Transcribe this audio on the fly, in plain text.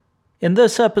In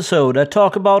this episode, I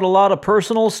talk about a lot of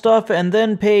personal stuff and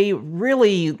then pay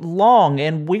really long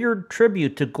and weird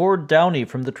tribute to Gord Downie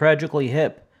from the Tragically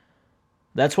Hip.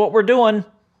 That's what we're doing.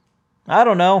 I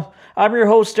don't know. I'm your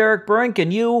host, Eric Brink,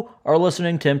 and you are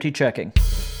listening to Empty Checking.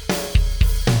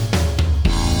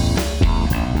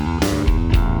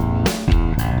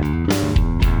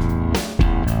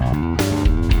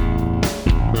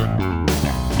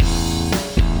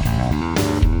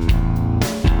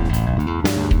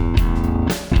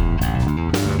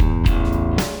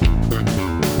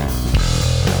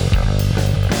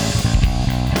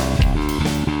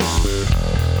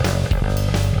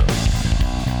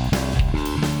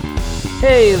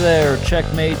 Hey there,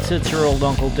 checkmates, it's your old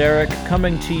Uncle Derek,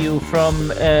 coming to you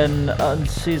from an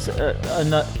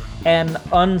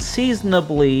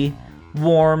unseasonably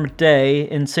warm day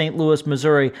in St. Louis,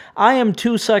 Missouri. I am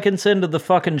 2 seconds into the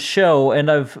fucking show,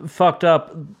 and I've fucked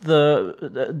up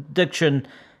the diction.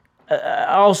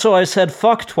 Also, I said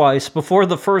fuck twice before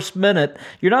the first minute.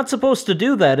 You're not supposed to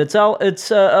do that. It's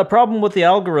a problem with the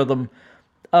algorithm.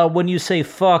 When you say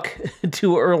fuck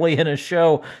too early in a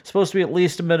show, it's supposed to be at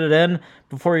least a minute in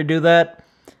before you do that.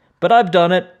 But I've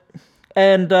done it,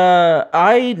 and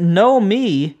I know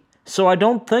me, so I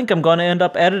don't think I'm going to end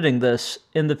up editing this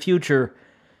in the future.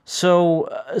 So,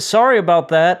 sorry about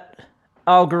that,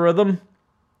 algorithm.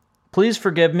 Please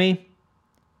forgive me.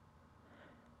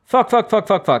 Fuck.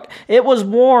 It was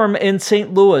warm in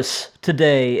St. Louis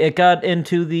today. It got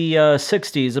into the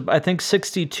 60s. I think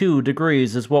 62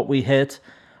 degrees is what we hit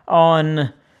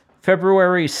on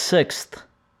February 6th.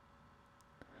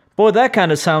 Boy, that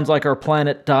kind of sounds like our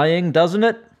planet dying, doesn't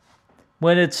it?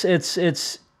 When it's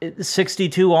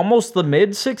 62, almost the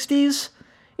mid-60s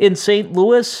in St.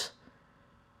 Louis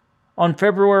on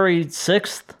February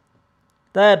 6th.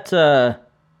 That,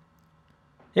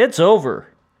 it's over.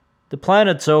 The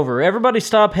planet's over. Everybody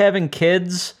stop having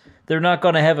kids. They're not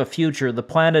going to have a future. The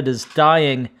planet is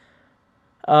dying.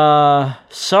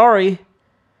 Sorry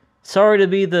to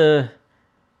be the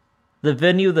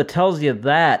venue that tells you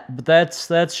that, but that's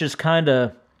just kind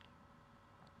of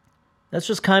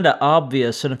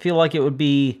obvious, and I feel like it would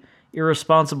be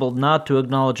irresponsible not to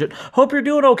acknowledge it. Hope you're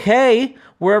doing okay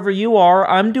wherever you are.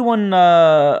 I'm doing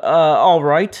all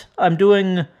right. I'm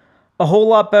doing a whole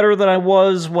lot better than I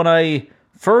was when I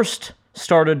first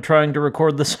started trying to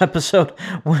record this episode.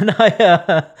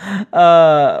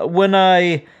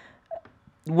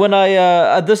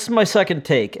 This is my second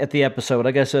take at the episode.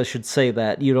 I guess I should say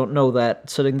that. You don't know that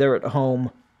sitting there at home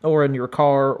or in your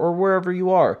car or wherever you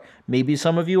are. Maybe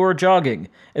some of you are jogging.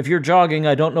 If you're jogging,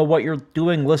 I don't know what you're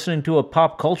doing listening to a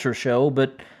pop culture show,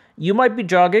 but you might be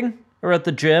jogging or at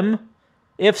the gym.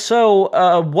 If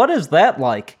so, what is that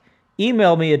like?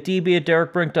 Email me at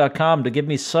db@derekbrink.com to give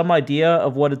me some idea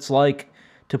of what it's like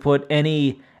to put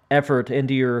any effort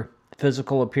into your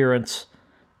physical appearance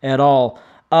at all.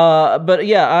 But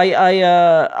yeah,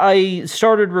 I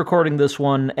started recording this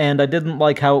one, and I didn't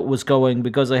like how it was going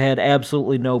because I had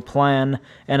absolutely no plan,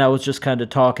 and I was just kind of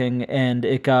talking, and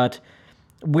it got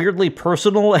weirdly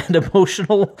personal and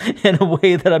emotional in a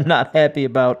way that I'm not happy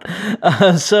about.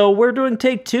 So we're doing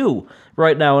take 2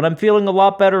 right now, and I'm feeling a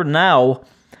lot better now.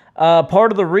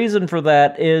 Part of the reason for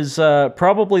that is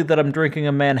probably that I'm drinking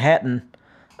a Manhattan.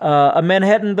 A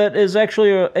Manhattan that is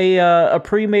actually a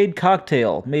pre-made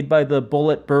cocktail made by the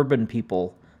Bulleit Bourbon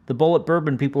people. The Bulleit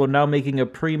Bourbon people are now making a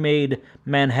pre-made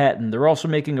Manhattan. They're also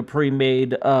making a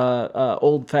pre-made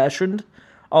old-fashioned.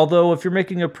 Although, if you're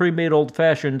making a pre-made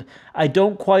old-fashioned, I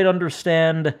don't quite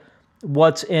understand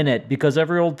what's in it, because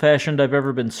every old-fashioned I've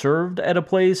ever been served at a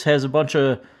place has a bunch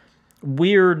of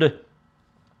weird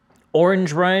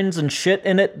orange rinds and shit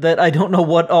in it that I don't know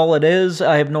what all it is.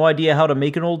 I have no idea how to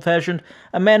make an old-fashioned.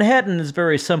 A Manhattan is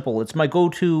very simple. It's my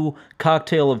go-to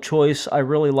cocktail of choice. I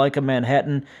really like a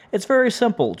Manhattan. It's very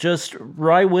simple. Just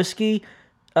rye whiskey,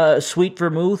 sweet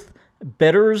vermouth,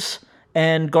 bitters,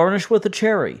 and garnish with a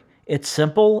cherry. It's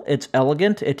simple, it's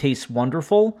elegant, it tastes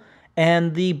wonderful,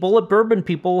 and the Bulleit Bourbon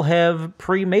people have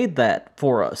pre-made that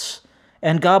for us.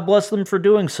 And God bless them for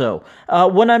doing so.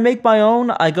 When I make my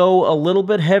own, I go a little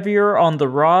bit heavier on the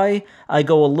rye, I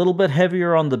go a little bit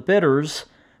heavier on the bitters,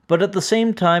 but at the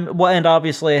same time, well, and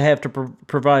obviously I have to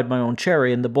provide my own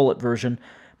cherry in the Bulleit version,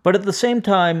 but at the same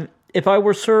time, if I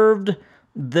were served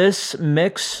this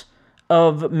mix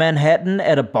of Manhattan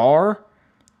at a bar,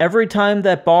 every time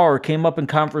that bar came up in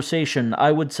conversation,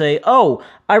 I would say, oh,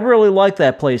 I really like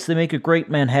that place, they make a great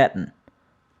Manhattan.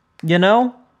 You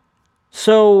know?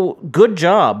 So, good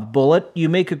job, Bulleit. You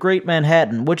make a great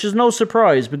Manhattan, which is no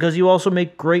surprise because you also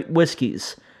make great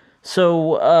whiskeys.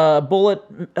 So, Bulleit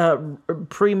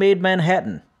pre-made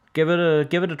Manhattan. Give it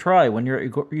a try when you're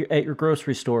at your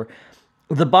grocery store.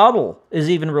 The bottle is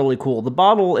even really cool. The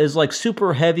bottle is like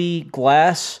super heavy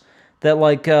glass that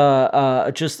like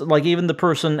just like even the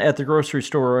person at the grocery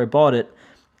store where I bought it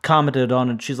commented on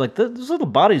it. She's like, this little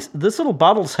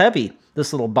bottle's heavy.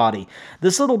 This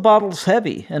little bottle's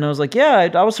heavy. And I was like, yeah,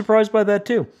 I was surprised by that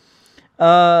too.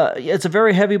 It's a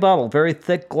very heavy bottle, very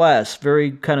thick glass,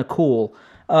 very kind of cool.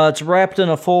 It's wrapped in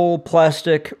a full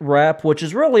plastic wrap, which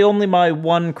is really only my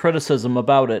one criticism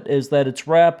about it, is that it's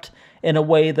wrapped in a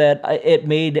way that it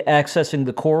made accessing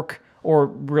the cork, or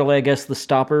really I guess the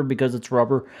stopper because it's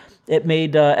rubber, it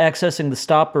made accessing the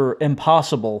stopper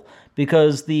impossible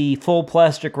because the full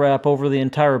plastic wrap over the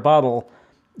entire bottle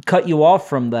cut you off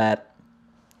from that.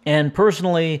 And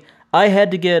personally, I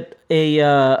had to get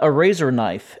a razor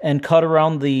knife and cut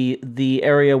around the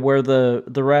area where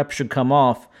the wrap should come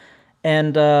off.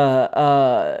 And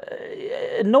no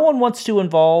one wants to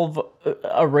involve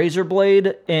a razor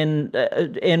blade in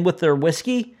with their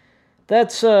whiskey.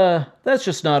 That's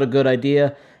just not a good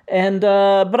idea. And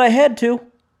but I had to,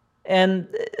 and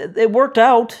it worked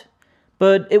out.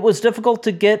 But it was difficult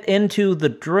to get into the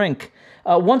drink.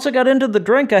 Once I got into the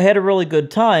drink, I had a really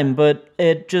good time. But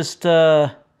it just,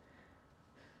 Bullet.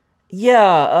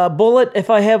 If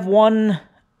I have one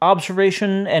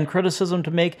observation and criticism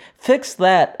to make, fix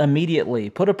that immediately.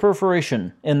 Put a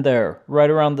perforation in there, right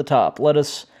around the top. Let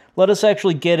us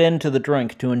actually get into the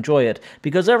drink to enjoy it,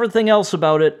 because everything else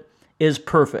about it is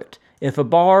perfect. If a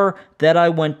bar that I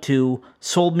went to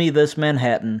sold me this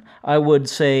Manhattan, I would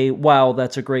say, wow,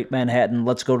 that's a great Manhattan,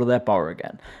 let's go to that bar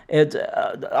again. It's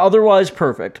otherwise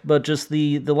perfect, but just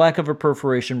the lack of a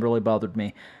perforation really bothered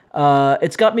me.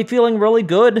 It's got me feeling really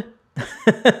good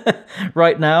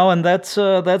right now, and that's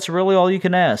really all you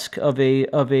can ask of a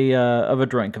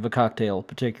drink, of a cocktail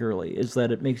particularly, is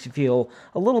that it makes you feel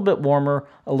a little bit warmer,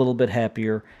 a little bit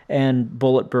happier, and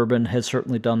Bullet Bourbon has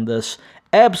certainly done this.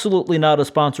 Absolutely not a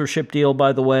sponsorship deal,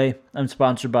 by the way. I'm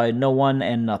sponsored by no one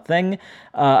and nothing.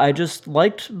 I just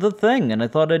liked the thing, and I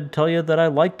thought I'd tell you that I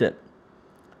liked it.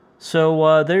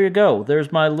 So there you go.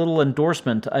 There's my little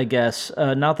endorsement, I guess.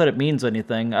 Not that it means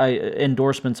anything.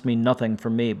 Endorsements mean nothing for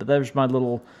me, but there's my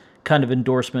little kind of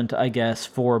endorsement, I guess,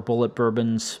 for Bullet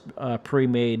Bourbon's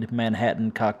pre-made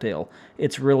Manhattan cocktail.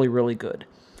 It's really, really good.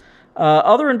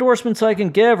 Other endorsements I can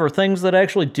give are things that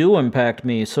actually do impact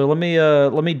me. So let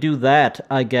me do that,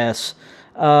 I guess.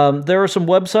 There are some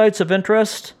websites of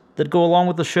interest that go along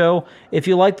with the show. If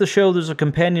you like the show, there's a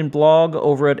companion blog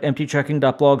over at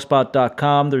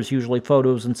emptychecking.blogspot.com. There's usually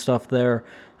photos and stuff there.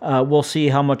 We'll see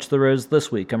how much there is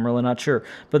this week. I'm really not sure.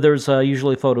 But there's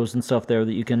usually photos and stuff there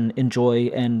that you can enjoy,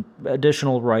 and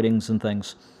additional writings and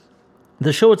things.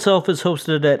 The show itself is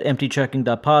hosted at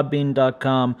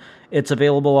emptychecking.podbean.com. It's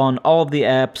available on all of the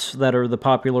apps that are the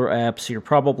popular apps. You're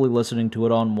probably listening to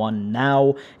it on one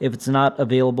now. If it's not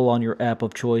available on your app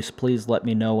of choice, please let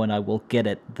me know and I will get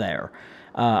it there.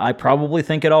 I probably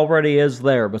think it already is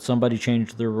there, but somebody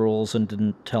changed their rules and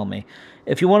didn't tell me.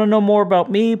 If you want to know more about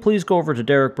me, please go over to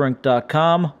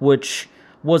derekbrink.com, which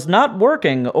was not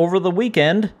working over the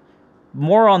weekend.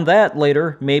 More on that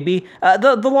later, maybe.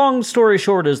 The long story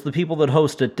short is the people that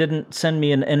host it didn't send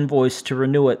me an invoice to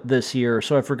renew it this year,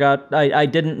 so I forgot. I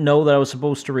didn't know that I was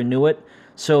supposed to renew it,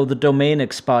 so the domain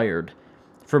expired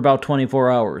for about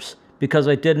 24 hours because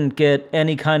I didn't get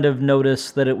any kind of notice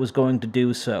that it was going to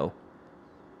do so.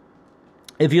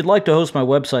 If you'd like to host my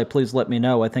website, please let me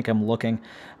know. I think I'm looking.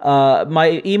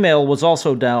 My email was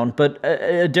also down, but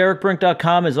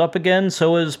derekbrink.com is up again.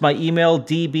 So is my email,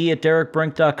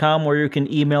 db@derekbrink.com, where you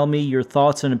can email me your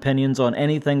thoughts and opinions on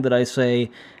anything that I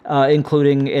say,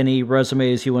 including any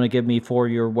resumes you want to give me for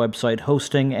your website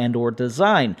hosting and or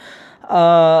design.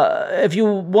 If you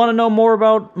want to know more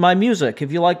about my music,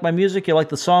 if you like my music, you like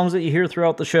the songs that you hear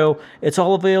throughout the show, it's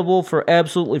all available for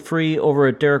absolutely free over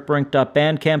at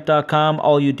derekbrink.bandcamp.com.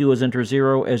 All you do is enter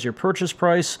 0 as your purchase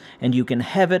price, and you can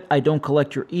have it. I don't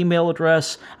collect your email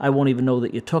address. I won't even know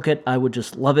that you took it. I would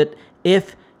just love it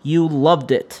if you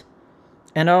loved it.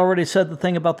 And I already said the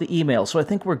thing about the email, so I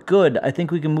think we're good. I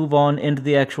think we can move on into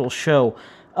the actual show.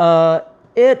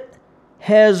 It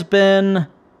has been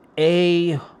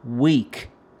a week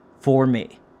for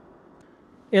me.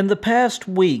 In the past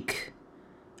week,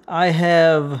 I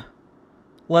have,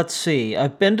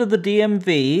 I've been to the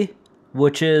DMV,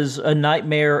 which is a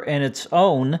nightmare in its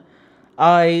own.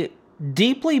 I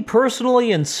deeply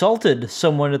personally insulted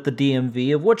someone at the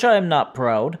DMV, of which I am not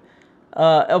proud,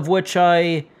 of which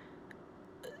I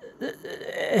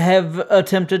have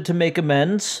attempted to make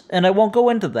amends, and I won't go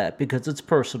into that because it's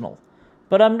personal.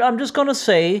 But I'm just going to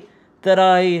say that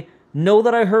I know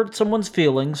that I hurt someone's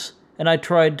feelings, and I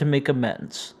tried to make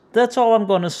amends. That's all I'm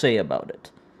going to say about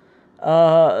it.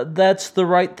 That's the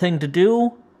right thing to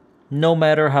do, no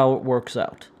matter how it works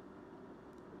out.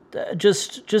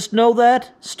 Just know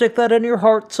that. Stick that in your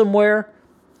heart somewhere.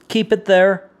 Keep it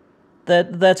there.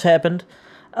 That's happened.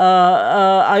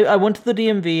 I went to the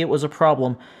DMV. It was a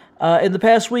problem. In the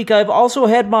past week, I've also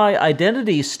had my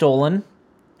identity stolen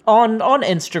on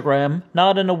Instagram.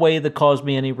 Not in a way that caused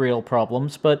me any real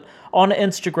problems, but on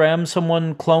Instagram,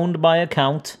 someone cloned my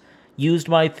account, used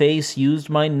my face, used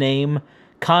my name,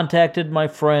 contacted my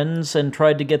friends, and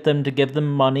tried to get them to give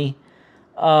them money.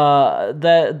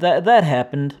 That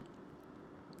happened.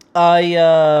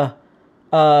 I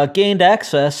gained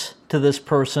access to this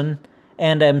person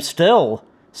and am still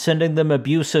sending them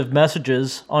abusive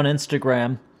messages on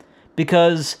Instagram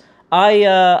because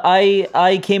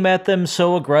I came at them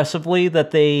so aggressively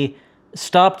that they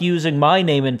stopped using my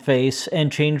name and face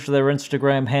and changed their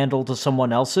Instagram handle to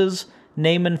someone else's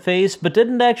name and face, but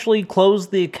didn't actually close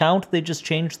the account. They just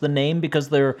changed the name because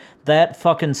they're that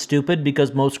fucking stupid,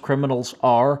 because most criminals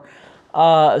are.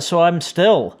 So I'm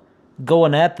still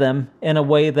going at them in a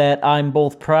way that I'm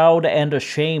both proud and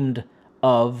ashamed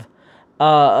of.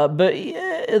 But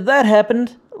that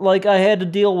happened. Like, I had to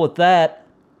deal with that.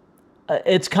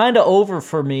 It's kind of over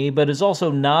for me, but it's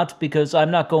also not, because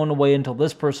I'm not going away until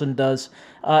this person does.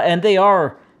 And they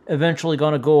are eventually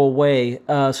going to go away.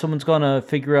 Someone's going to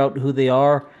figure out who they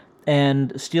are,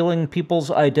 and stealing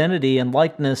people's identity and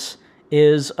likeness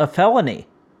is a felony.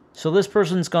 So this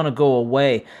person's going to go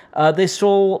away. They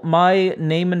stole my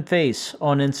name and face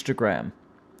on Instagram,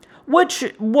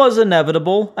 which was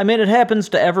inevitable. I mean, it happens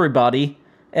to everybody.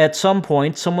 At some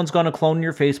point, someone's going to clone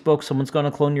your Facebook, someone's going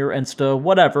to clone your Insta,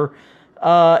 whatever.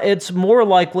 It's more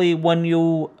likely when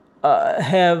you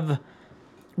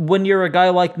when you're a guy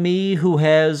like me who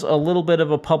has a little bit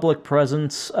of a public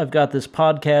presence. I've got this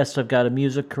podcast, I've got a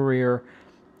music career.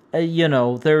 I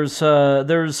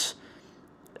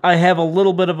have a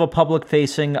little bit of a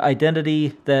public-facing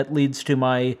identity that leads to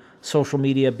my social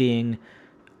media being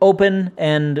open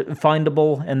and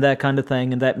findable and that kind of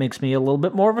thing, and that makes me a little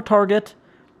bit more of a target.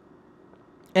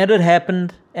 And it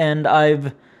happened, and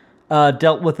I've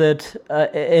dealt with it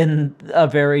in a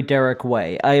very Derek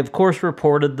way. I, of course,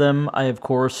 reported them. I, of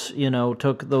course,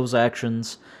 took those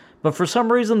actions. But for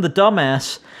some reason, the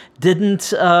dumbass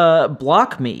didn't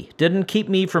block me, didn't keep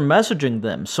me from messaging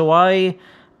them. So I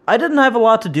didn't have a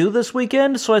lot to do this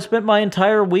weekend, so I spent my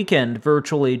entire weekend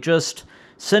virtually just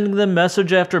sending them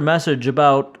message after message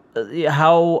about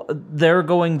how they're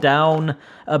going down,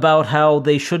 about how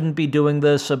they shouldn't be doing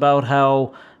this, about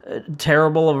how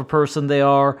terrible of a person they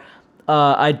are.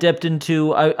 I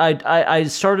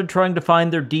started trying to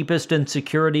find their deepest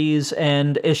insecurities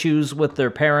and issues with their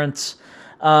parents.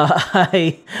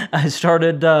 I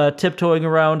started tiptoeing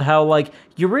around how, like,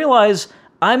 you realize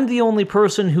I'm the only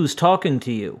person who's talking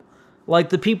to you. Like,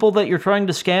 the people that you're trying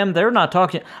to scam, they're not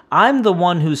talking. I'm the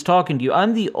one who's talking to you.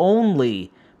 I'm the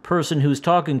only person who's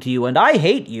talking to you, and I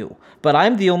hate you, but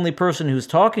I'm the only person who's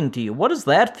talking to you. What does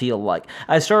that feel like?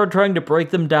 I started trying to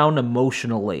break them down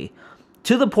emotionally,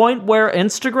 to the point where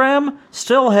Instagram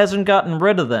still hasn't gotten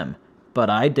rid of them. But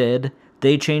I did.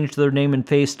 They changed their name and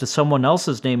face to someone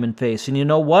else's name and face, and you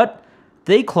know what?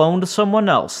 They cloned someone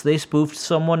else. They spoofed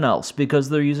someone else because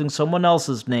they're using someone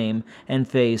else's name and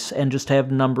face and just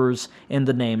have numbers in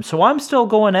the name. So I'm still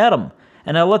going at them.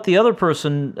 And I let the other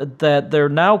person that they're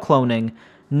now cloning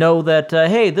know that,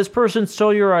 hey, this person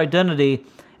stole your identity,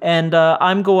 and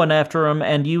I'm going after them,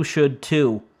 and you should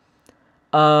too.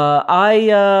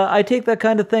 I take that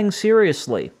kind of thing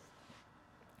seriously.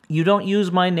 You don't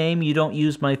use my name, you don't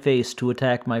use my face to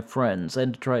attack my friends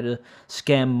and to try to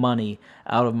scam money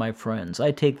out of my friends.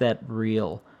 I take that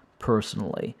real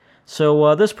personally.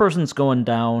 So this person's going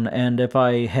down, and if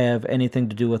I have anything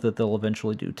to do with it, they'll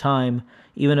eventually do time.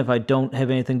 Even if I don't have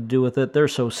anything to do with it, they're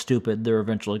so stupid, they're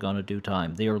eventually going to do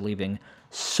time. They are leaving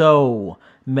so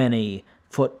many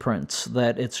footprints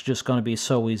that it's just going to be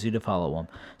so easy to follow them.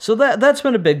 So that's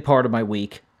been a big part of my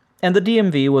week. And the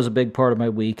DMV was a big part of my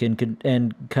week and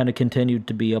kind of continued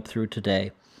to be up through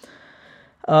today.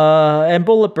 And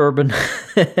Bullet Bourbon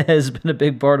has been a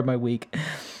big part of my week.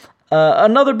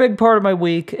 Another big part of my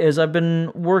week is I've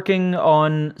been working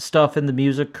on stuff in the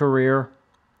music career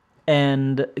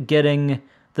and getting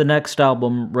the next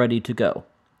album ready to go.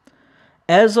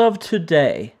 As of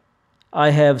today, I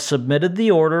have submitted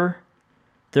the order.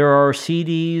 There are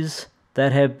CDs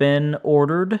that have been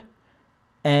ordered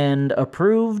and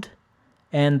approved,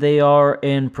 and they are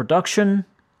in production.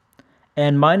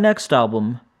 And my next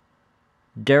album,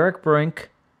 Derek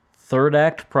Brink, Third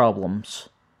Act Problems,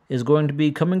 is going to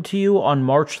be coming to you on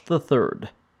March the 3rd.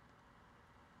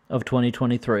 of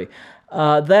 2023.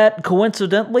 That,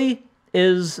 coincidentally,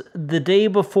 is the day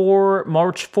before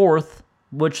March 4th,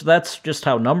 which that's just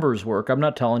how numbers work. I'm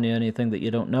not telling you anything that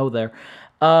you don't know there.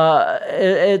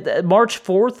 March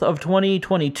 4th of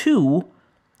 2022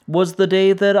 was the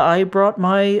day that I brought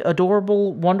my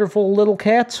adorable, wonderful little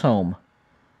cats home.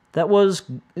 That was,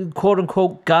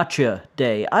 quote-unquote, gotcha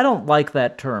day. I don't like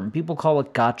that term. People call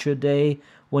it gotcha day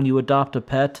when you adopt a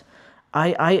pet.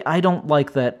 I don't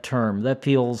like that term. That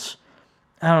feels,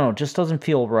 I don't know, just doesn't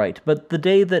feel right. But the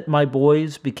day that my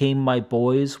boys became my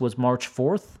boys was March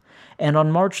 4th. And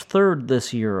on March 3rd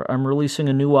this year, I'm releasing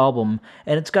a new album,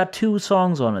 and it's got 2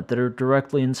 songs on it that are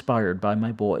directly inspired by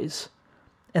my boys.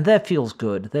 And that feels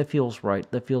good. That feels right.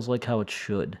 That feels like how it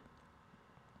should.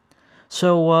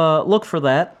 So look for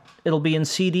that. It'll be in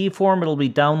CD form. It'll be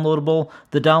downloadable.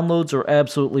 The downloads are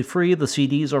absolutely free. The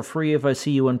CDs are free if I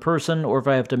see you in person, or if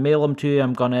I have to mail them to you,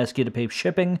 I'm going to ask you to pay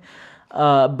shipping.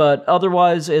 But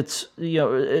otherwise, it's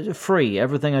free.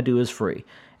 Everything I do is free.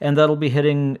 And that'll be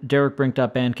hitting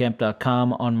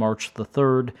derekbrink.bandcamp.com on March the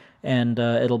 3rd, and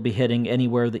it'll be hitting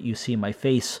anywhere that you see my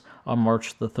face on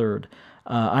March the 3rd.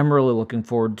 I'm really looking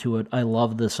forward to it. I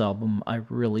love this album. I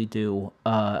really do.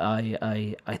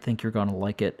 I think you're going to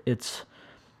like it. It's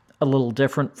a little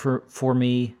different for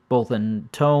me, both in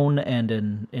tone and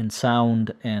in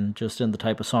sound and just in the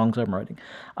type of songs I'm writing.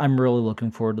 I'm really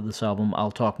looking forward to this album.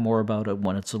 I'll talk more about it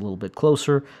when it's a little bit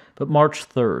closer. But March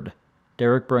 3rd,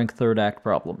 Derek Brink Third Act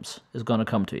Problems is going to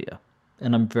come to you.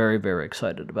 And I'm very, very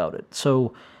excited about it.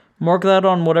 So mark that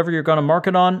on whatever you're going to mark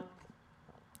it on.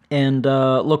 And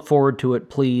look forward to it,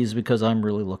 please, because I'm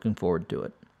really looking forward to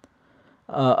it.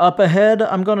 Up ahead,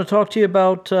 I'm going to talk to you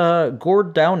about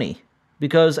Gord Downie.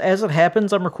 Because as it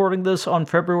happens, I'm recording this on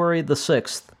February the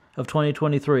 6th of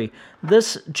 2023.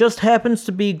 This just happens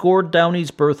to be Gord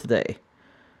Downie's birthday.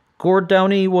 Gord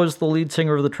Downie was the lead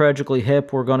singer of the Tragically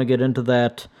Hip. We're going to get into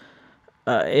that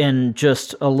in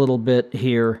just a little bit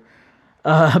here.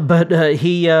 It's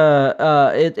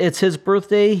his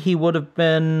birthday. He would have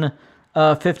been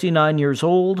 59 years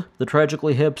old. The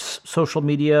Tragically Hip's social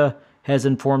media has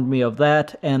informed me of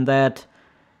that, and that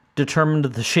determined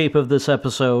the shape of this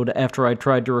episode after I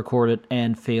tried to record it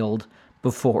and failed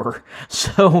before.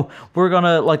 So we're going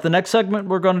to, the next segment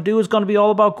we're going to do is going to be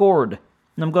all about Gord.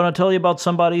 And I'm going to tell you about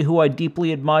somebody who I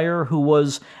deeply admire, who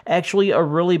was actually a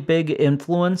really big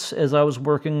influence as I was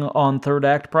working on Third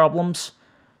Act Problems.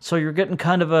 So you're getting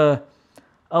kind of a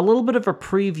little bit of a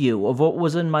preview of what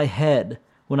was in my head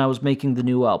when I was making the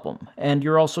new album. And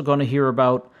you're also going to hear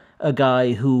about a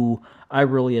guy who I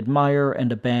really admire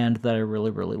and a band that I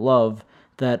really, really love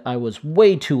that I was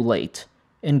way too late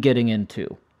in getting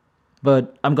into.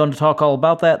 But I'm going to talk all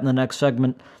about that in the next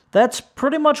segment. That's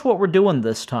pretty much what we're doing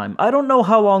this time. I don't know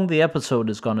how long the episode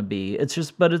is going to be. It's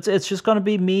just going to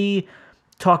be me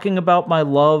talking about my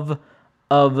love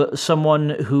of someone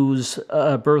whose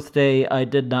birthday I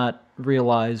did not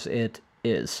realize it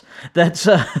is. That's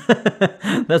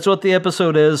that's what the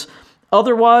episode is.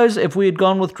 Otherwise, if we had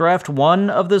gone with draft 1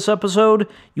 of this episode,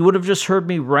 you would have just heard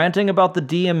me ranting about the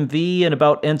DMV and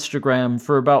about Instagram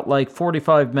for about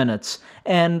 45 minutes.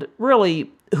 And really,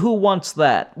 who wants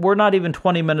that? We're not even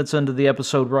 20 minutes into the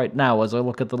episode right now as I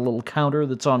look at the little counter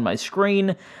that's on my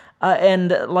screen.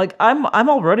 I'm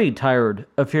already tired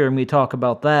of hearing me talk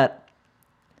about that.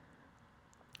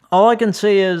 All I can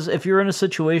say is, if you're in a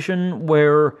situation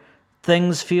where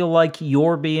things feel like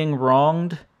you're being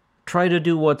wronged, try to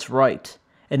do what's right.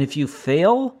 And if you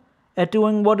fail at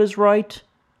doing what is right,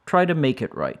 try to make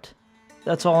it right.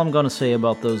 That's all I'm going to say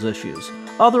about those issues.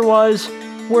 Otherwise,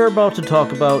 we're about to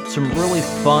talk about some really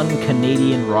fun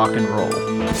Canadian rock and roll.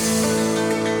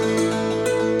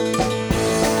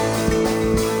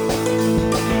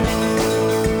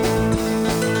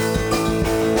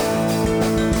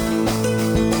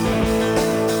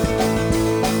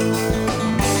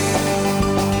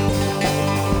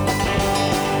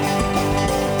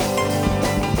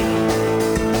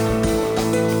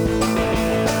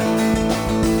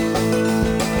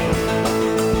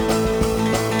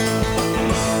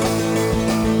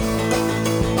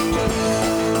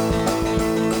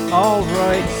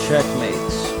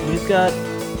 Checkmates. We've got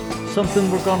something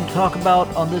we're going to talk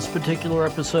about on this particular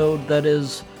episode that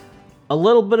is a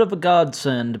little bit of a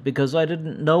godsend because I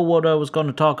didn't know what I was going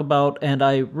to talk about, and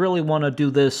I really want to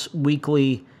do this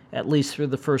weekly, at least through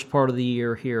the first part of the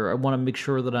year here. I want to make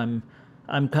sure that I'm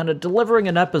kind of delivering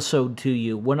an episode to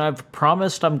you when I've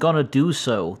promised I'm going to do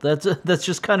so. That's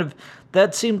just kind of,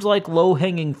 that seems like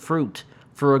low-hanging fruit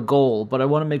for a goal, but I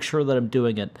want to make sure that I'm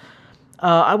doing it.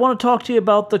 I want to talk to you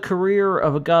about the career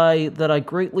of a guy that I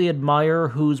greatly admire,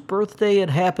 whose birthday it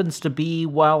happens to be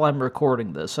while I'm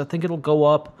recording this. I think it'll go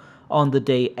up on the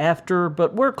day after,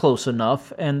 but we're close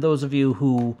enough, and those of you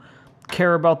who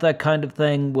care about that kind of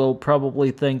thing will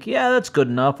probably think, yeah, that's good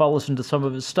enough, I'll listen to some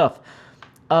of his stuff.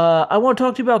 I want to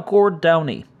talk to you about Gord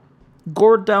Downie.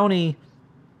 Gord Downie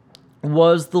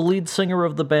was the lead singer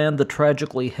of the band The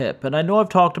Tragically Hip, and I know I've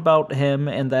talked about him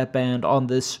and that band on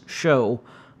this show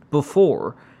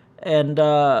before, and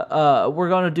we're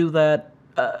going to do that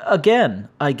again,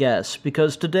 I guess,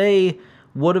 because today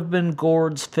would have been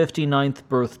Gord's 59th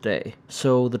birthday,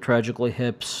 so the Tragically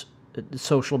Hip's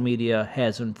social media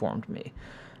has informed me.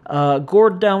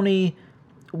 Gord Downie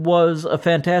was a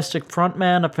fantastic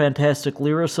frontman, a fantastic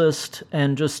lyricist,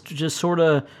 and just sort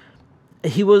of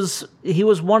he was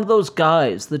one of those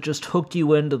guys that just hooked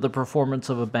you into the performance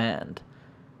of a band.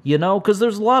 You know, because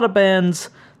there's a lot of bands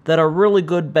that are really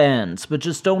good bands, but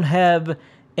just don't have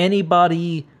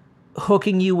anybody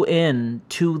hooking you in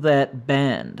to that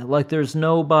band. Like, there's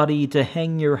nobody to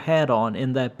hang your hat on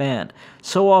in that band.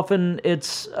 So often,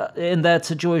 it's, in that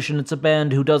situation, it's a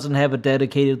band who doesn't have a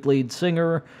dedicated lead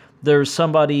singer. There's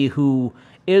somebody who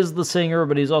is the singer,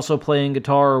 but he's also playing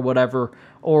guitar or whatever,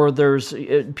 or there's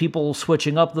people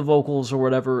switching up the vocals or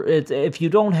whatever. If you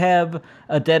don't have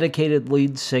a dedicated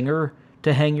lead singer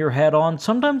to hang your hat on,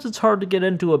 sometimes it's hard to get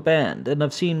into a band, and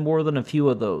I've seen more than a few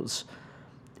of those.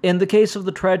 In the case of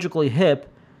the Tragically Hip,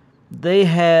 they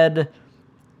had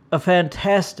a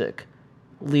fantastic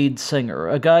lead singer,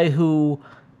 a guy who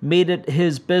made it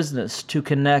his business to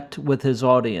connect with his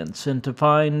audience and to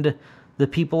find the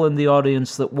people in the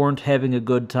audience that weren't having a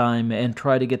good time and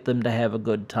try to get them to have a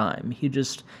good time.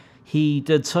 He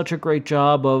did such a great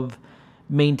job of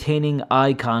maintaining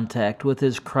eye contact with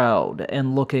his crowd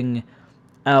and looking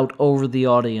out over the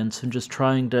audience and just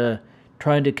trying to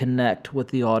connect with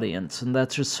the audience. And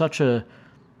that's just such a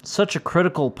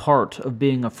critical part of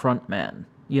being a frontman,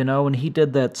 you know, and he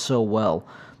did that so well.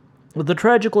 The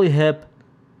Tragically Hip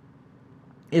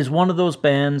is one of those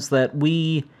bands that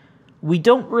we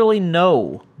don't really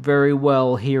know very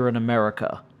well here in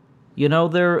America. You know,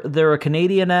 they're a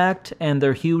Canadian act, and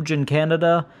they're huge in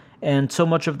Canada, and so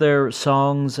much of their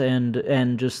songs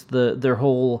and just their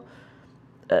whole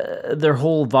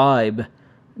vibe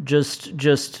just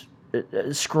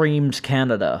screams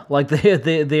Canada. Like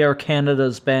they are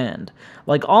Canada's band.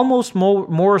 Like almost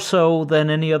more so than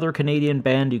any other Canadian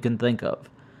band you can think of.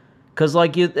 Because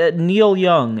like Neil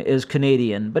Young is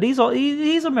Canadian, but he's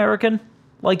American.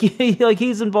 Like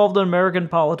he's involved in American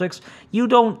politics. You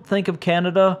don't think of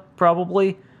Canada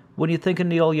probably when you think of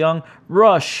Neil Young.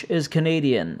 Rush is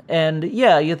Canadian, and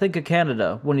yeah, you think of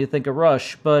Canada when you think of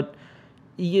Rush, but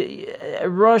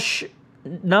Rush,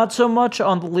 not so much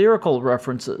on the lyrical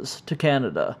references to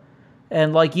Canada.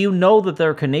 And, like, you know that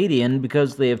they're Canadian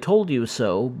because they have told you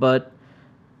so, but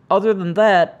other than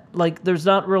that, like, there's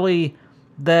not really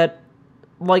that...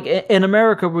 Like, in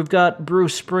America, we've got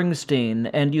Bruce Springsteen,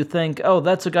 and you think, oh,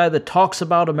 that's a guy that talks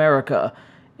about America.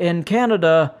 In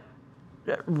Canada,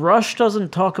 Rush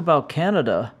doesn't talk about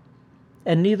Canada,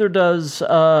 and neither does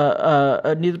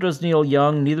Neil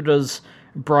Young, neither does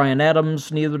Bryan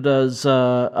Adams, neither does,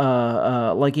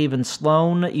 like, even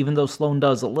Sloan, even though Sloan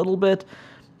does a little bit.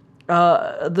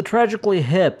 The Tragically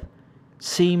Hip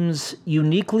seems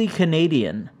uniquely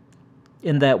Canadian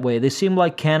in that way. They seem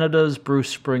like Canada's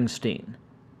Bruce Springsteen.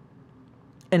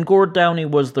 And Gord Downie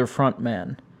was their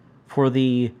frontman for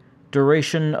the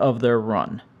duration of their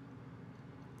run.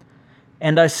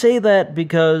 And I say that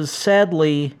because,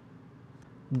 sadly,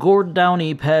 Gord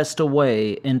Downie passed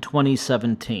away in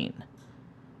 2017.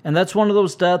 And that's one of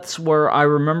those deaths where I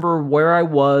remember where I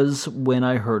was when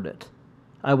I heard it.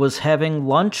 I was having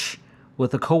lunch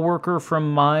with a coworker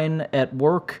from mine at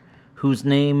work whose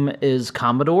name is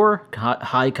Commodore.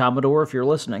 Hi, Commodore, if you're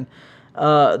listening.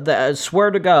 I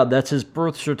swear to God, that's his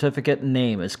birth certificate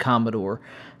name is Commodore.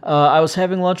 I was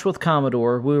having lunch with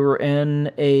Commodore. We were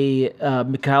in a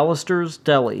McAllister's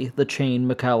Deli, the chain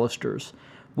McAllister's.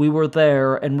 We were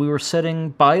there, and we were sitting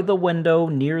by the window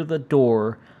near the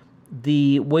door.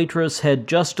 The waitress had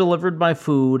just delivered my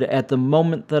food at the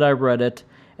moment that I read it,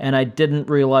 and I didn't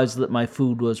realize that my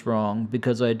food was wrong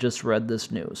because I had just read this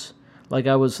news.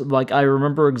 I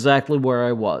remember exactly where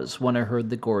I was when I heard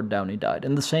that Gord Downie died.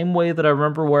 In the same way that I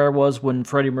remember where I was when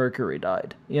Freddie Mercury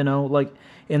died. You know, like,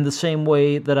 in the same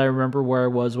way that I remember where I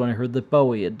was when I heard that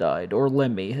Bowie had died, or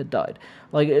Lemmy had died.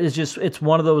 Like, it's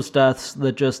one of those deaths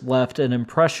that just left an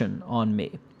impression on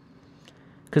me.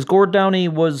 Because Gord Downie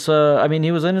was,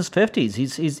 he was in his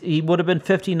 50s. He would have been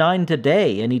 59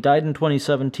 today, and he died in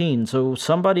 2017. So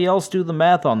somebody else do the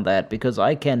math on that, because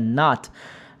I cannot.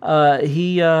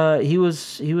 He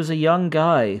was a young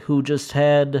guy who just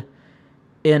had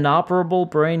inoperable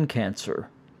brain cancer.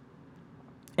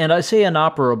 And I say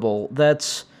inoperable,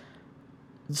 that's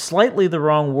slightly the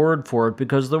wrong word for it,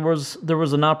 because there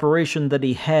was an operation that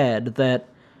he had that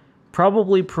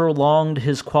probably prolonged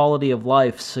his quality of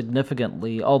life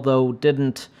significantly, although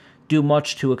didn't do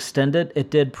much to extend it. It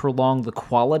did prolong the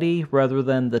quality rather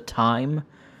than the time.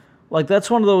 Like,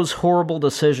 that's one of those horrible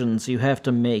decisions you have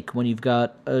to make when you've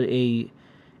got a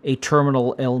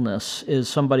terminal illness, is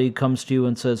somebody comes to you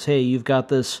and says, hey, you've got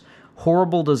this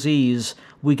horrible disease.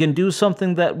 We can do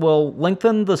something that will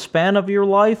lengthen the span of your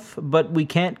life, but we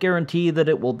can't guarantee that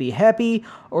it will be happy,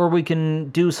 or we can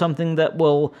do something that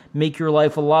will make your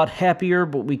life a lot happier,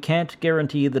 but we can't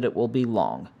guarantee that it will be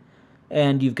long.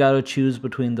 And you've got to choose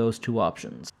between those two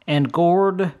options. And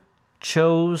Gord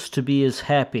chose to be as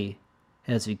happy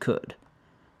as he could,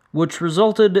 which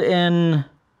resulted in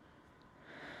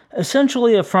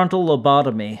essentially a frontal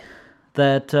lobotomy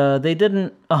that they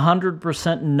didn't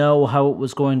 100% know how it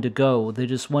was going to go. They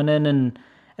just went in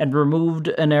and removed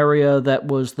an area that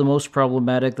was the most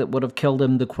problematic, that would have killed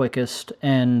him the quickest,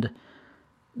 and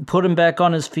put him back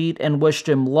on his feet and wished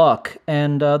him luck.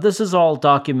 And this is all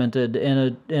documented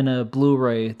in a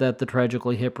Blu-ray that the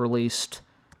Tragically Hip released.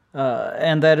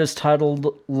 And that is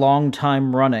titled Long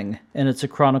Time Running, and it's a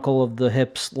chronicle of the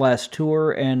Hip's last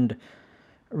tour, and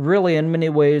really, in many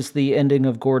ways, the ending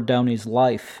of Gord Downie's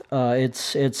life.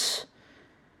 It's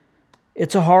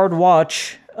a hard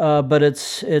watch, but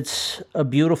it's a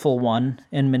beautiful one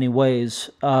in many ways.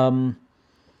 But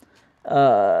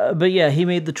yeah, he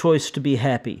made the choice to be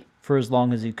happy for as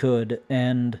long as he could,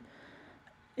 and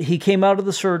he came out of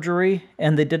the surgery,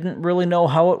 and they didn't really know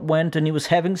how it went, and he was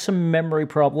having some memory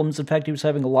problems. In fact, he was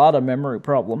having a lot of memory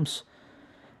problems.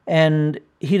 And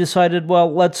he decided, well,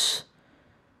 let's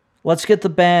get the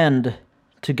band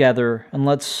together, and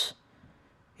let's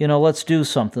do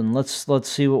something. Let's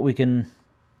see what we can,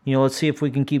 let's see if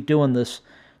we can keep doing this.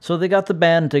 So they got the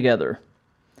band together,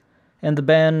 and the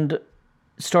band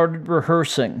started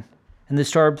rehearsing, and they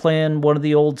started playing one of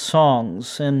the old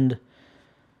songs. And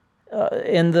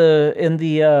in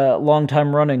the Long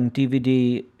Time Running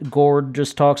DVD, Gord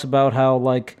just talks about how,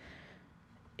 like,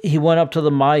 he went up to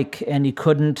the mic and he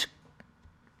couldn't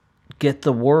get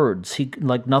the words.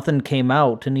 Nothing came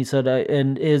out, and he said,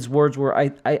 and his words were,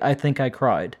 I think I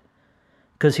cried,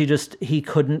 because he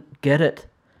couldn't get it.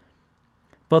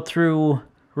 But through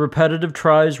repetitive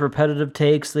tries, repetitive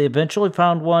takes, they eventually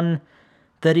found one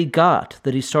that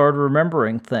he started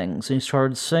remembering things, and he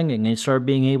started singing, and he started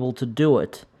being able to do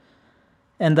it.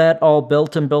 And that all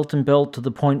built and built and built to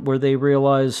the point where they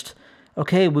realized,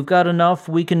 okay, we've got enough,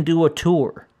 we can do a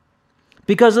tour.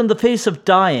 Because in the face of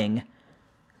dying,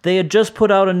 they had just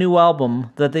put out a new album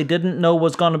that they didn't know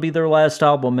was going to be their last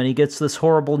album, and he gets this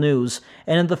horrible news.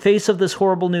 And in the face of this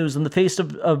horrible news, in the face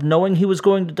of knowing he was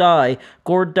going to die,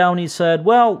 Gord Downie said,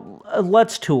 well,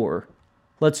 let's tour.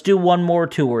 Let's do one more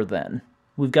tour then.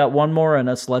 We've got one more in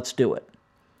us, let's do it.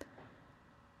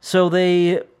 So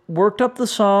they worked up the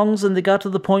songs, and they got to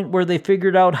the point where they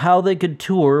figured out how they could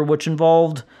tour, which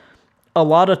involved a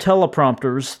lot of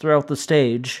teleprompters throughout the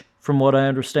stage, from what I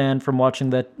understand from watching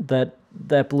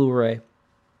that Blu-ray.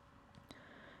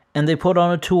 And they put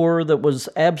on a tour that was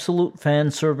absolute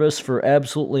fan service for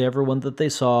absolutely everyone that they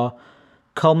saw,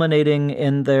 culminating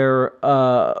in their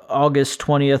August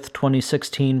 20th,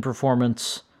 2016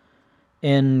 performance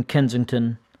in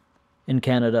Kensington, in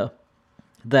Canada,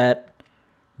 that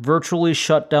virtually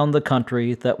shut down the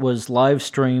country, that was live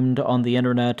streamed on the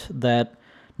internet, that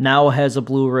now has a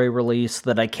Blu-ray release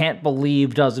that I can't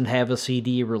believe doesn't have a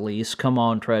CD release. Come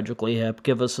on, Tragically Hip,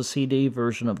 give us a CD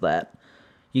version of that.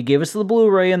 You gave us the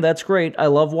Blu-ray, and that's great. I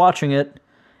love watching it,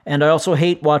 and I also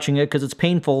hate watching it because it's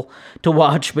painful to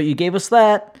watch, but you gave us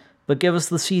that. But give us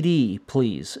the CD,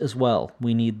 please, as well.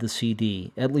 We need the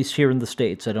CD, at least here in the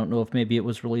States. I don't know if maybe it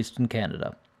was released in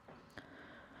Canada.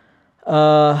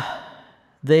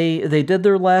 They did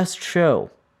their last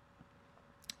show,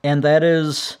 and that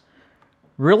is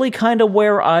really kind of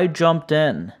where I jumped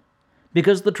in,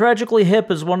 because the Tragically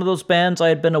Hip is one of those bands I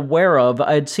had been aware of.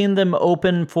 I'd seen them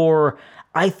open for,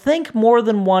 I think, more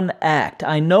than one act.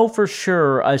 I know for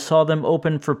sure I saw them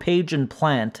open for Page and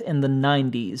Plant in the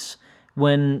 90s,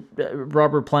 when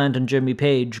Robert Plant and Jimmy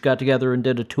Page got together and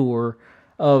did a tour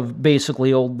of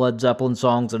basically old Led Zeppelin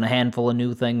songs and a handful of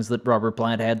new things that Robert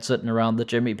Plant had sitting around that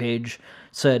Jimmy Page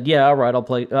said, yeah, all right, I'll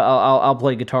play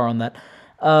guitar on that.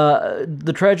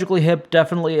 The Tragically Hip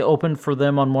definitely opened for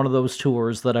them on one of those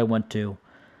tours that I went to.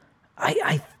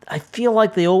 I feel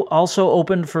like they also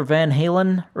opened for Van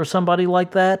Halen or somebody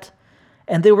like that.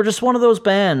 And they were just one of those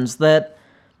bands that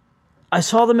I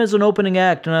saw them as an opening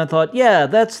act, and I thought, yeah,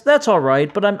 that's all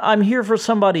right, but I'm here for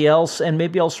somebody else, and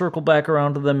maybe I'll circle back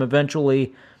around to them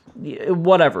eventually.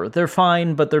 Whatever, they're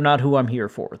fine, but they're not who I'm here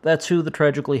for. That's who the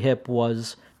Tragically Hip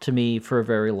was to me for a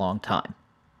very long time.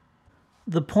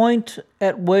 The point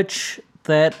at which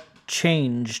that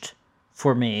changed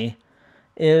for me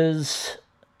is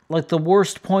like the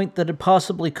worst point that it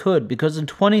possibly could, because in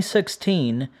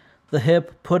 2016, the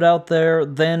Hip put out their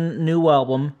then new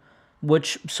album,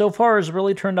 which so far has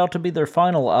really turned out to be their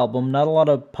final album. Not a lot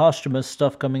of posthumous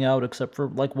stuff coming out except for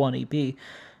like one EP.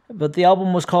 But the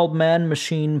album was called Man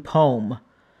Machine Poem.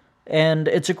 And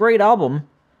it's a great album,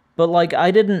 but like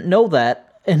I didn't know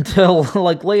that until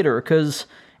like later, because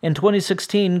in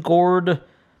 2016, Gord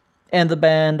and the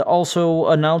band also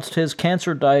announced his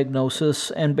cancer diagnosis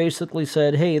and basically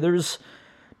said, hey, there's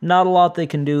not a lot they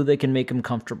can do. They can make him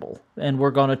comfortable. And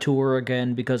we're going to tour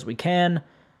again because we can,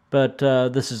 but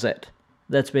this is it.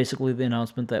 That's basically the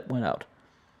announcement that went out.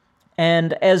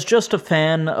 And as just a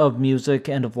fan of music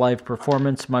and of live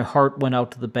performance, my heart went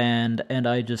out to the band, and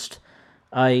I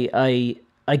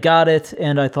got it,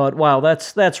 and I thought, wow,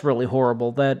 that's really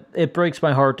horrible. That it breaks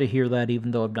my heart to hear that,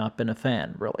 even though I've not been a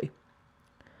fan, really.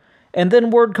 And then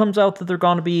word comes out that they're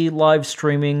going to be live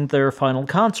streaming their final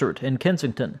concert in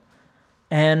Kensington.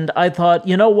 And I thought,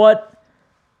 you know what?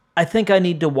 I think I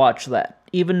need to watch that.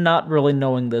 Even not really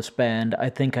knowing this band, I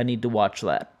think I need to watch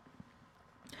that.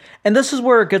 And this is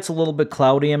where it gets a little bit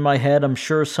cloudy in my head. I'm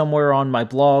sure somewhere on my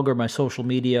blog or my social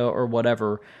media or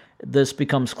whatever, this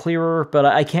becomes clearer, but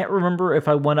I can't remember if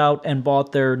I went out and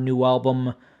bought their new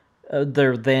album,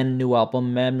 their then new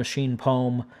album, Man Machine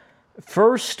Poem,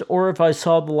 first, or if I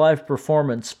saw the live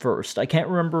performance first. I can't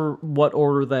remember what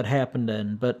order that happened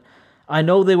in, but I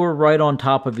know they were right on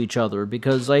top of each other,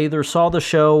 because I either saw the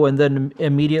show and then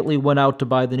immediately went out to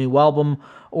buy the new album,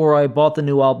 or I bought the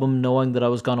new album knowing that I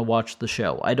was going to watch the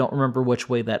show. I don't remember which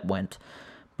way that went.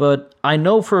 But I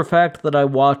know for a fact that I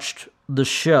watched the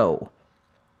show,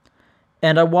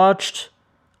 and I watched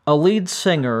a lead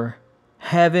singer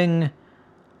having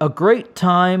a great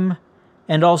time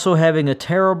and also having a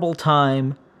terrible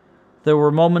time. There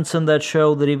were moments in that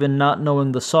show that, even not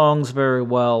knowing the songs very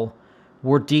well,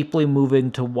 were deeply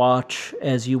moving to watch,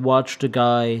 as you watched a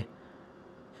guy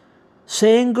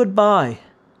saying goodbye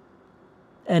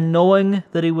and knowing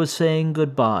that he was saying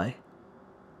goodbye.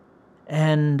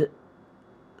 And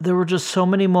there were just so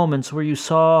many moments where you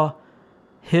saw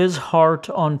his heart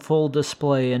on full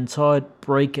display and saw it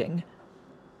breaking.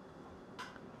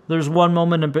 There's one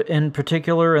moment in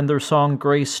particular in their song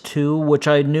Grace 2, which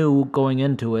I knew going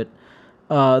into it.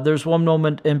 There's one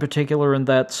moment in particular in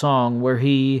that song where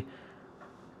he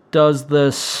does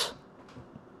this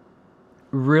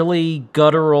really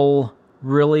guttural,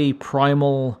 really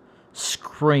primal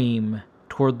scream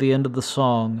toward the end of the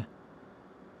song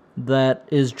that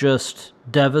is just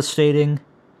devastating,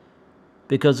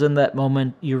 because in that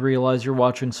moment you realize you're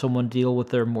watching someone deal with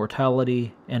their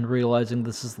mortality and realizing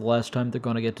this is the last time they're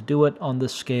going to get to do it on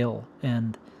this scale,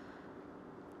 and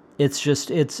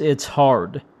it's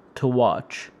hard to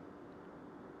watch.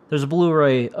 There's a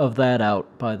Blu-ray of that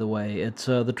out, by the way. It's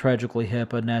the Tragically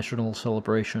Hip, a national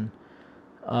celebration.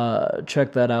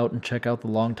 Check that out, and check out the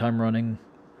long-time-running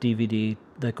DVD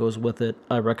that goes with it.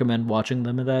 I recommend watching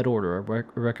them in that order. I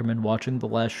recommend watching the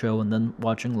last show and then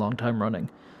watching long-time-running,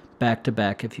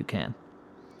 back-to-back if you can.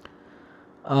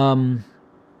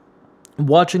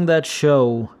 Watching that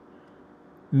show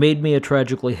made me a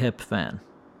Tragically Hip fan,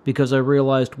 because I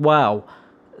realized, wow,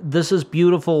 this is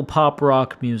beautiful pop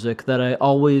rock music that I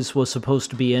always was supposed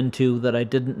to be into, that I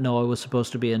didn't know I was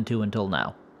supposed to be into until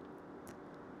now.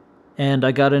 And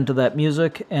I got into that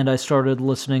music, and I started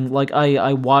listening. Like,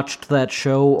 I watched that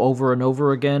show over and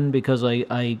over again, because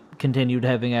I continued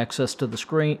having access to the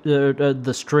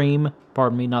stream,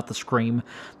 pardon me, not the scream,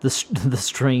 the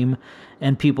stream,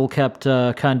 and people kept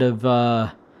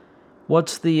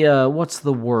what's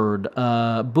the word,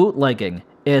 bootlegging.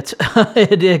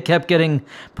 It kept getting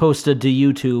posted to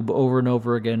YouTube over and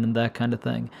over again, and that kind of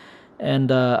thing.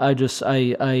 And I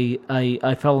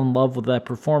fell in love with that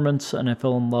performance, and I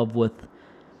fell in love with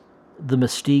the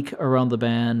mystique around the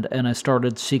band, and I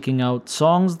started seeking out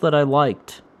songs that I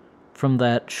liked from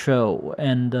that show,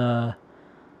 and I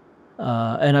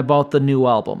bought the new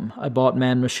album. I bought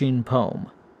Man Machine Poem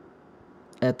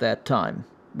at that time,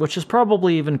 which is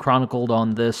probably even chronicled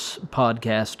on this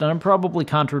podcast, and I'm probably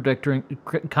contradicting.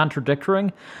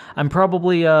 I'm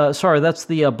probably sorry. That's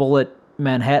the bullet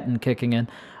Manhattan kicking in.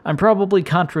 I'm probably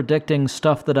contradicting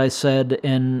stuff that I said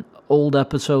in old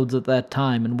episodes at that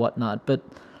time and whatnot, but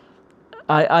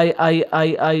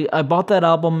I bought that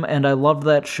album and I loved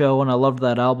that show and I loved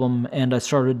that album, and I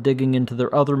started digging into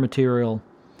their other material,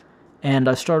 and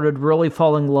I started really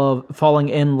falling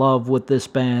in love with this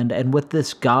band and with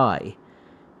this guy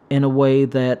in a way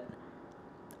that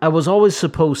I was always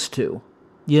supposed to,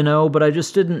 but I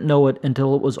just didn't know it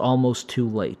until it was almost too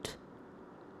late.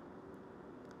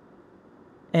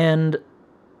 And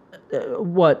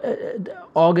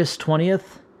August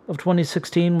 20th of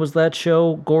 2016 was that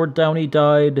show. Gord Downie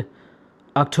died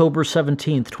October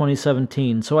 17th,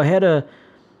 2017. So I had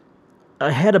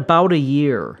about a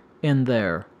year in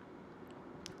there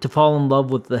to fall in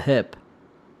love with the hip.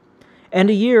 And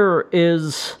a year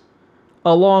is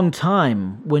a long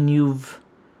time when you're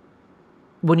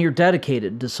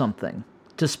dedicated to something.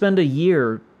 To spend a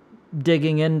year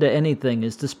digging into anything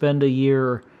is to spend a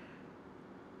year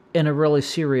in a really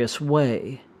serious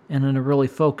way and in a really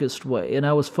focused way. And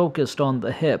I was focused on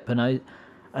the hip, and I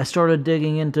started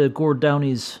digging into Gord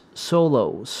Downie's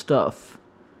solo stuff.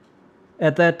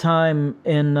 At that time,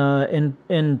 in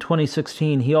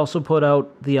 2016, he also put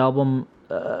out the album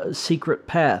Secret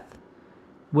Path,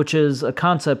 which is a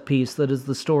concept piece that is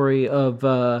the story of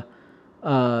Charlie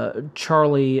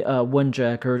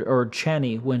Winjack, or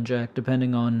Channy Winjack,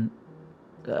 depending on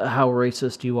how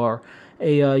racist you are.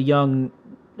 A young,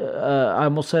 I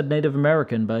almost said Native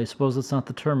American, but I suppose it's not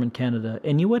the term in Canada.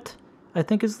 Inuit, I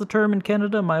think, is the term in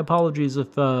Canada. My apologies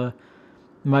if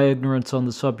my ignorance on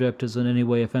the subject is in any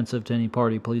way offensive to any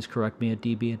party. Please correct me at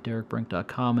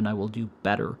db@derekbrink.com, and I will do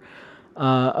better.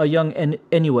 A young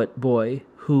Inuit boy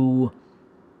who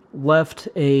left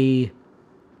a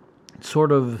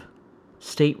sort of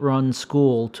state-run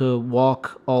school to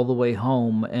walk all the way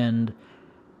home and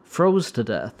froze to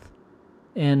death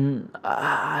in,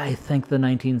 I think, the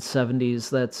 1970s.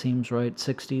 That seems right.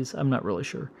 60s. I'm not really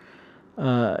sure.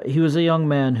 He was a young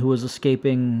man who was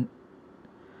escaping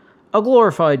a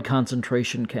glorified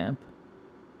concentration camp,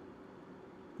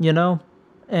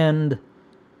 and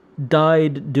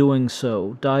died doing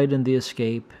so, died in the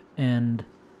escape, and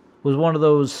was one of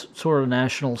those sort of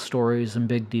national stories and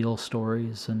big deal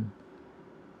stories.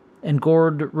 And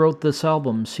Gord wrote this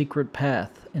album, Secret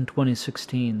Path, in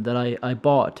 2016 that I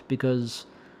bought because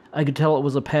I could tell it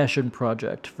was a passion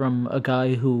project from a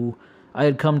guy who I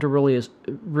had come to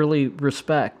really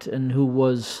respect, and who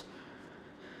was,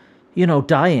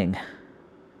 dying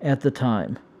at the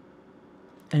time.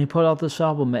 And he put out this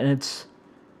album, and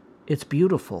it's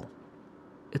beautiful.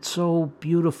 It's so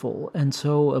beautiful and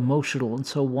so emotional and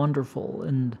so wonderful,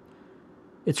 and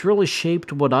it's really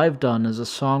shaped what I've done as a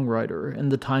songwriter in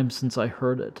the time since I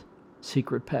heard it,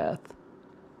 Secret Path.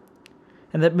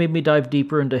 And that made me dive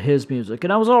deeper into his music.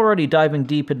 And I was already diving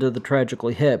deep into the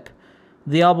Tragically Hip.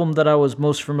 The album that I was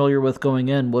most familiar with going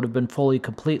in would have been Fully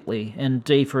Completely, and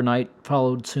Day for Night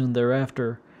followed soon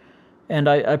thereafter. And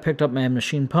I picked up Man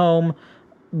Machine Poem,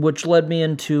 which led me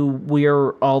into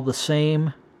We're All the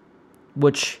Same,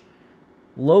 which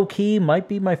low-key might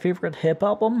be my favorite hip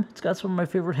album. It's got some of my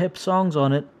favorite hip songs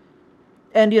on it.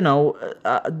 And,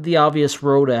 the obvious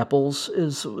Road Apples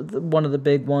is one of the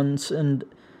big ones. And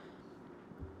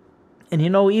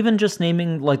even just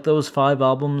naming, like, those 5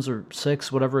 albums, or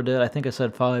 6, whatever it did, I think I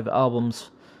said 5 albums,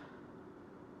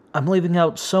 I'm leaving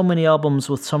out so many albums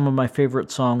with some of my favorite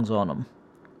songs on them.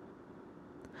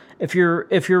 If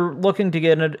you're looking to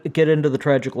get into the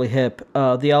Tragically Hip,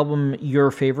 the album Your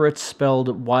Favorites,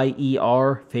 spelled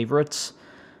Y-E-R, Favorites,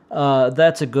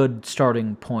 that's a good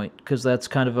starting point, because that's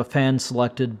kind of a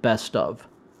fan-selected best of.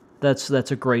 That's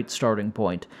a great starting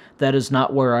point. That is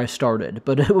not where I started,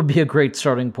 but it would be a great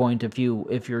starting point if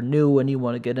you're new and you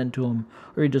want to get into them,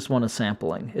 or you just want a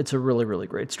sampling. It's a really, really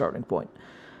great starting point.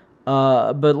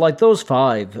 But like those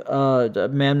 5,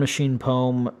 Man Machine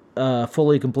Poem,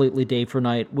 Fully Completely, Day for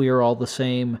Night, We Are All the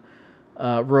Same,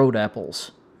 Road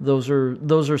Apples. Those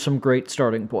are some great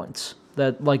starting points.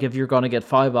 That, like, if you're going to get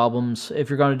 5 albums, if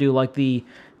you're going to do like the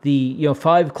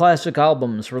 5 classic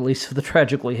albums released of the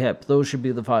Tragically Hip, those should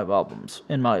be the 5 albums,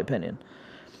 in my opinion.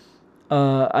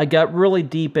 I got really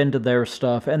deep into their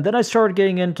stuff, and then I started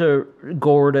getting into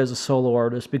Gord as a solo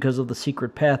artist because of the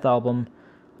Secret Path album.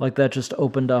 Like, that just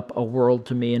opened up a world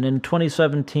to me. And in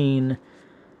 2017,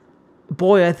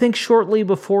 boy, I think shortly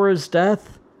before his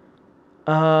death,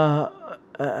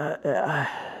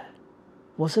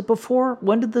 was it before?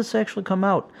 When did this actually come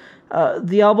out?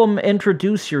 The album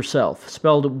Introduce Yourself,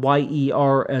 spelled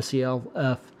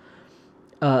Y-E-R-S-E-L-F,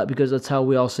 because that's how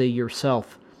we all say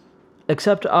yourself.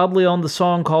 Except oddly on the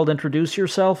song called Introduce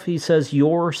Yourself, he says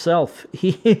yourself.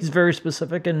 He's very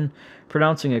specific in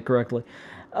pronouncing it correctly.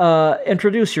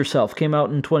 Introduce Yourself came out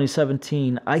in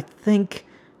 2017. I think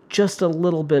just a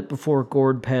little bit before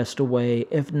Gord passed away.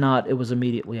 If not, it was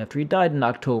immediately after. He died in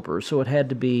October, so it had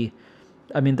to be...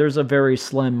 I mean, there's a very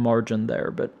slim margin there,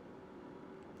 but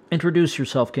Introduce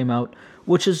Yourself came out,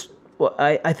 which is,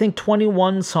 I think,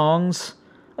 21 songs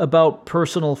about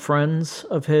personal friends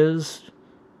of his,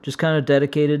 just kind of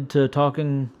dedicated to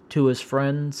talking to his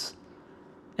friends.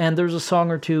 And there's a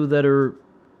song or two that are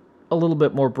a little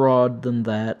bit more broad than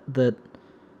that,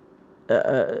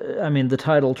 I mean, the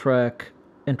title track,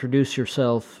 Introduce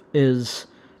Yourself, is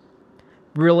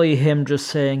really him just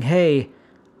saying, hey,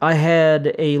 I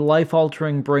had a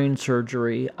life-altering brain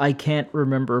surgery. I can't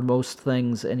remember most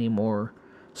things anymore.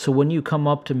 So when you come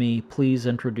up to me, please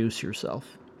introduce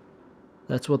yourself.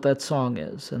 That's what that song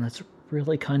is, and that's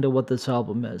really kind of what this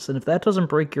album is. And if that doesn't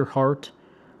break your heart,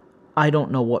 I don't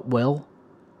know what will.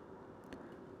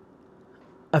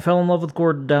 I fell in love with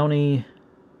Gord Downie,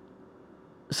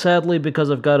 sadly,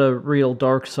 because I've got a real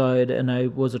dark side, and I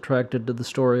was attracted to the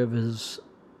story of his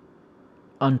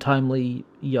untimely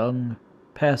young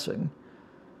passing.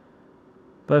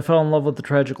 But I fell in love with the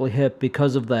Tragically Hip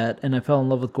because of that, and I fell in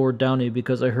love with Gord Downie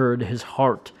because I heard his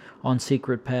heart on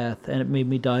Secret Path, and it made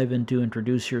me dive into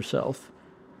Introduce Yourself.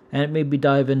 And it made me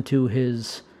dive into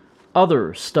his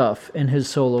other stuff in his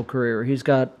solo career. He's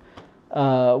got,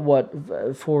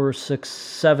 4, 6,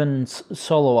 7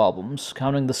 solo albums,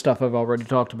 counting the stuff I've already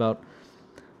talked about.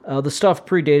 The stuff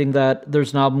predating that,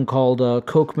 there's an album called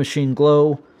Coke Machine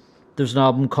Glow. There's an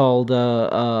album called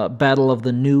Battle of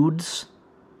the Nudes.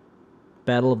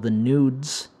 Battle of the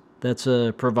Nudes. That's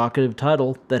a provocative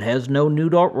title that has no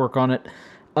nude artwork on it.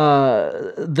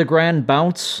 The Grand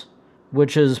Bounce,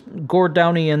 which is Gord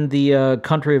Downie in the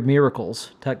Country of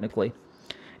Miracles, technically.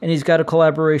 And he's got a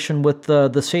collaboration with the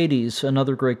Sadies,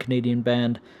 another great Canadian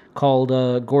band, called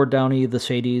Gord Downie, the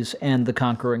Sadies, and The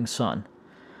Conquering Sun.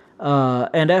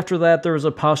 And after that, there was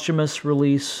a posthumous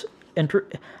release.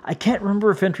 I can't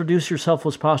remember if Introduce Yourself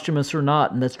was posthumous or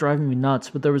not, and that's driving me nuts,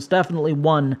 but there was definitely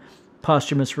one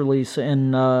posthumous release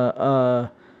in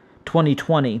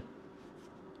 2020.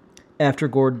 After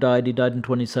Gord died, he died in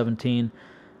 2017.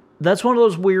 That's one of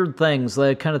those weird things that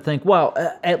I kind of think, wow,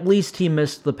 at least he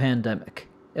missed the pandemic.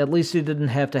 At least he didn't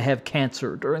have to have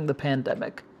cancer during the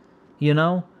pandemic, you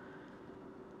know?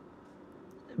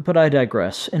 But I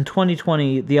digress. In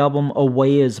 2020, the album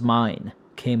Away Is Mine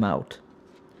came out,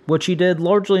 which he did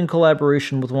largely in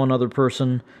collaboration with one other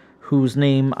person whose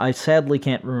name I sadly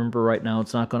can't remember right now.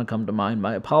 It's not going to come to mind.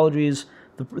 My apologies.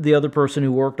 The other person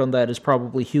who worked on that is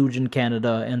probably huge in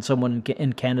Canada, and someone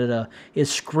in Canada is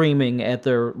screaming at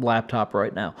their laptop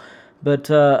right now. But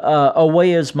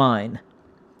Away Is Mine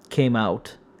came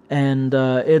out, and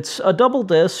it's a double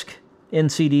disc in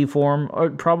CD form, or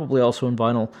probably also in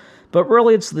vinyl. But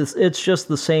really, it's just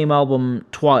the same album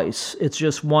twice. It's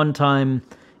just one time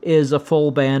is a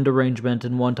full band arrangement,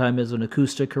 and one time is an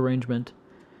acoustic arrangement.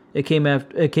 It came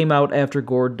out after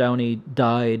Gord Downie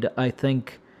died. I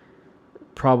think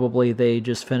probably they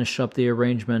just finished up the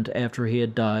arrangement after he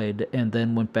had died, and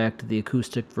then went back to the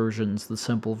acoustic versions, the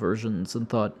simple versions, and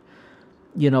thought,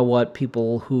 you know what,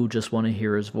 people who just want to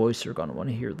hear his voice are going to want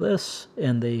to hear this,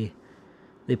 and they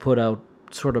put out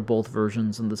sort of both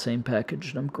versions in the same package,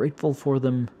 and I'm grateful for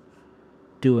them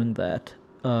doing that,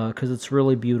 because it's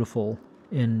really beautiful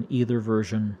in either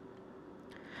version.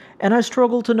 And I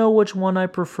struggle to know which one I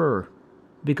prefer,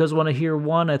 because when I hear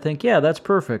one, I think, yeah, that's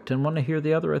perfect, and when I hear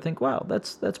the other, I think, wow,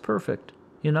 that's perfect,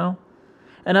 you know?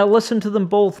 And I listened to them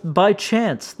both by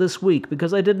chance this week,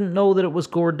 because I didn't know that it was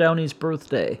Gord Downie's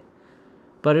birthday,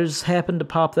 but I just happened to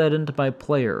pop that into my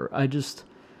player.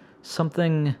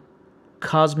 Something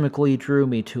cosmically drew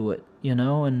me to it, you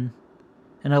know, and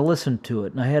I listened to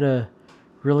it, and I had a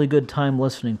really good time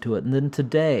listening to it. And then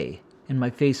today, in my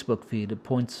Facebook feed,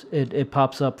 it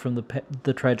pops up from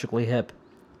the Tragically Hip.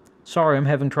 Sorry, I'm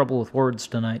having trouble with words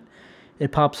tonight.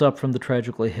 It pops up from the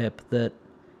Tragically Hip that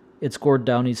it's Gord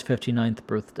Downie's 59th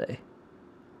birthday.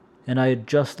 And I had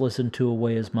just listened to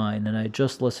Away Is Mine, and I had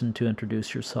just listened to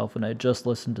Introduce Yourself, and I had just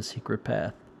listened to Secret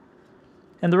Path.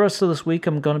 And the rest of this week,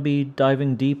 I'm going to be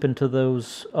diving deep into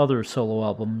those other solo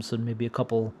albums, and maybe a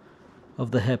couple of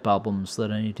the Hip albums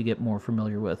that I need to get more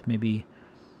familiar with. Maybe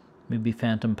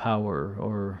Phantom Power,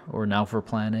 or Now for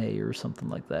Plan A, or something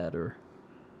like that, or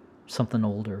something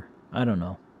older. I don't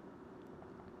know.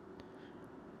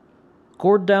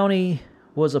 Gord Downie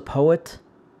was a poet,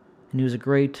 and he was a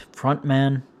great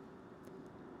frontman,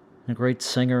 and a great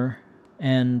singer,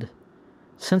 and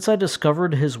since I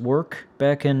discovered his work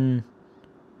back in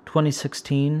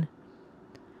 2016,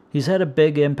 he's had a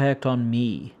big impact on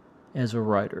me as a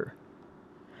writer.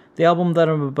 The album that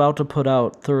I'm about to put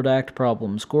out, Third Act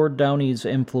Problems, Gord Downie's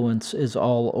influence is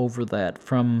all over that,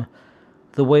 from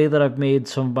the way that I've made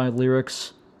some of my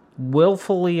lyrics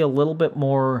willfully a little bit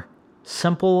more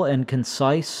simple and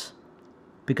concise,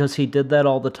 because he did that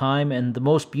all the time, and the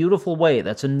most beautiful way.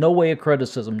 That's in no way a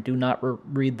criticism. Do not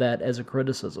read that as a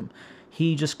criticism.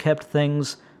 He just kept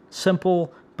things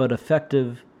simple but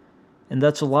effective, and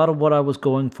that's a lot of what I was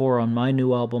going for on my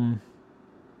new album.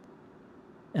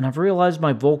 And I've realized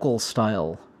my vocal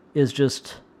style is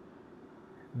just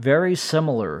very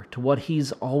similar to what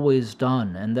he's always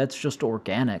done, and that's just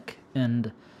organic,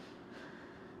 and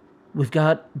we've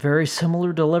got very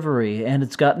similar delivery, and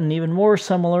it's gotten even more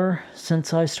similar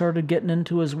since I started getting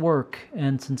into his work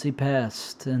and since he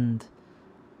passed. And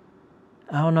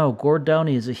I don't know, Gord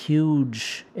Downie is a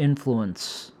huge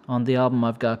influence on the album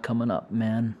I've got coming up,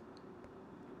 man.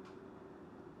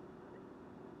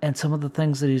 And some of the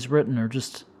things that he's written are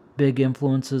just big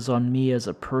influences on me as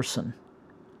a person.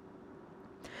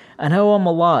 I know I'm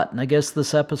a lot, and I guess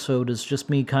this episode is just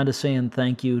me kind of saying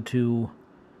thank you to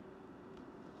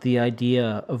the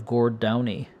idea of Gord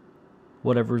Downie,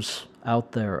 whatever's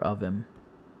out there of him.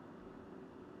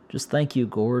 Just thank you,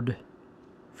 Gord,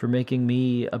 for making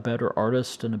me a better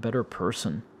artist and a better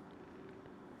person.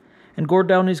 And Gord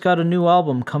Downie's got a new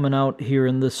album coming out here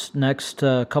in this next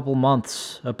couple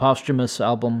months, a posthumous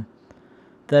album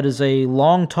that is a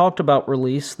long-talked-about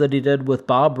release that he did with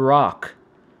Bob Rock.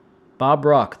 Bob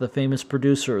Rock, the famous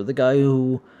producer, the guy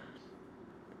who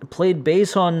played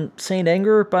bass on Saint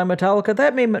Anger by Metallica.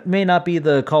 That may not be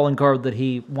the calling card that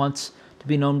he wants to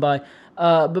be known by,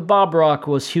 but Bob Rock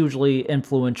was hugely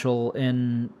influential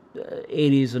in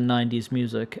 80s and 90s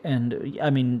music, and I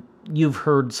mean, you've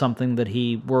heard something that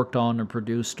he worked on or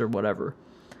produced or whatever.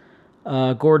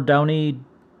 Gord Downie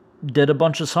did a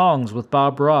bunch of songs with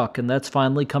Bob Rock, and that's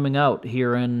finally coming out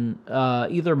here in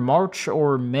either March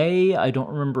or May. I don't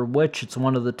remember which. It's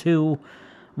one of the two.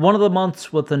 One of the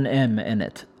months with an M in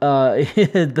it.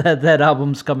 That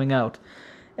album's coming out.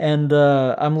 And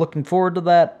I'm looking forward to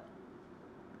that.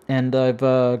 And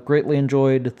I've greatly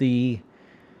enjoyed the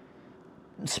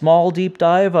small deep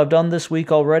dive I've done this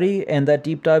week already, and that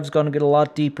deep dive's going to get a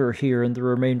lot deeper here in the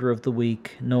remainder of the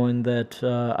week, knowing that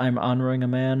I'm honoring a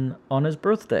man on his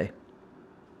birthday.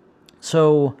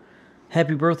 So,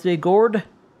 happy birthday, Gord.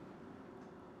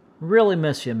 Really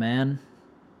miss you, man.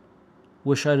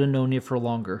 Wish I'd have known you for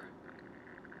longer.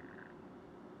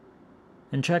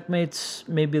 And checkmates,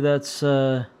 maybe that's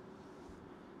something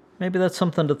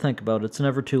to think about. It's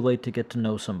never too late to get to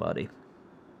know somebody.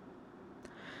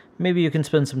 Maybe you can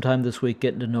spend some time this week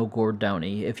getting to know Gord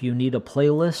Downie. If you need a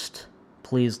playlist,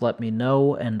 please let me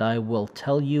know, and I will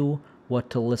tell you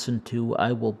what to listen to.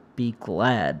 I will be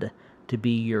glad to be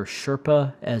your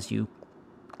Sherpa as you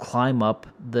climb up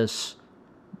this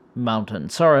mountain.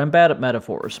 Sorry, I'm bad at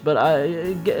metaphors, but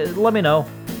let me know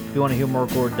if you want to hear more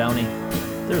Gord Downie.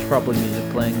 There's probably music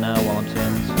playing now while I'm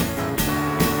saying this.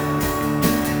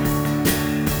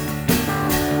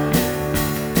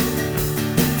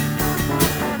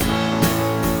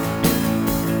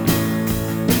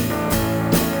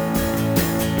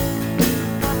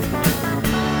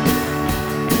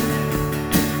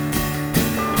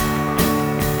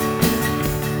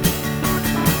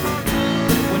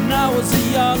 When I was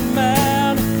a young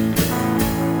man,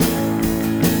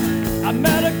 I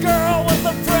met a girl with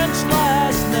a French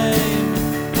last name.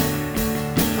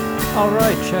 All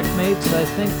right, checkmates. I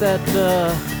think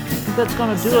that's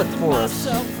going to do it for us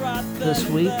this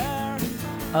week.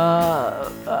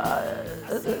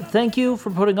 Thank you for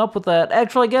putting up with that.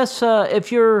 Actually, I guess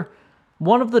if you're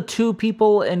one of the 2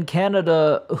 people in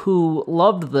Canada who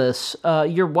loved this,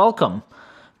 you're welcome.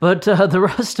 But the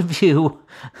rest of you,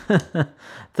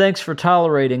 thanks for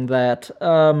tolerating that.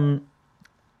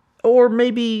 Or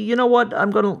maybe, you know what, I'm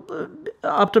going to,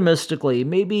 optimistically,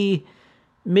 maybe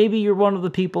you're one of the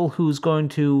people who's going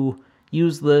to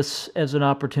use this as an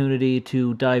opportunity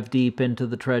to dive deep into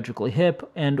the Tragically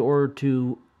Hip and or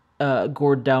to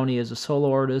Gord Downie as a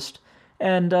solo artist.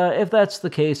 And if that's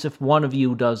the case, if one of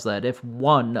you does that,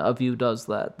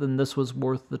 then this was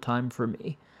worth the time for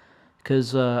me.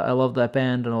 Because I love that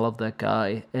band and I love that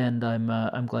guy, and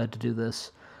I'm glad to do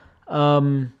this.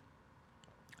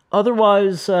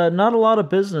 Otherwise, not a lot of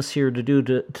business here to do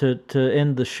to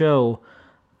end the show.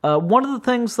 One of the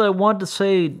things that I wanted to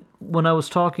say when I was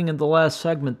talking in the last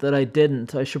segment that I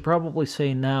didn't, I should probably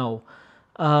say now.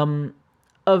 A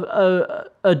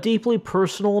deeply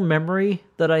personal memory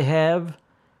that I have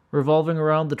revolving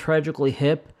around the Tragically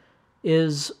Hip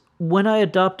is when I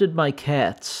adopted my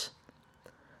cats.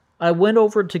 I went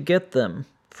over to get them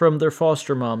from their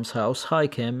foster mom's house. Hi,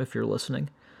 Kim, if you're listening.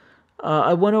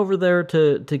 I went over there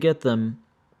to get them,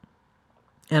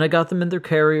 and I got them in their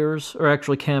carriers, or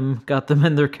actually Kim got them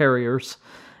in their carriers,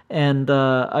 and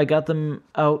I got them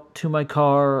out to my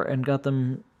car and got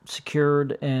them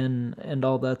secured and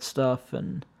all that stuff,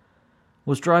 and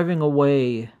was driving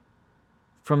away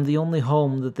from the only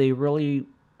home that they really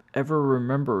ever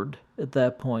remembered at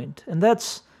that point. And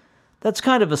that's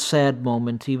kind of a sad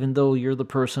moment, even though you're the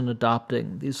person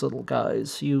adopting these little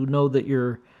guys. You know that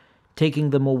you're taking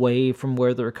them away from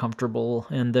where they're comfortable,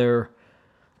 and they're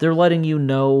letting you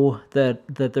know that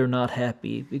they're not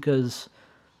happy because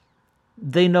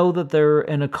they know that they're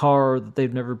in a car that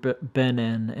they've never been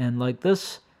in, and like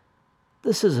this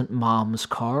isn't mom's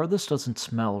car. This doesn't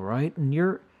smell right, and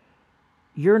you're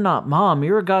not mom.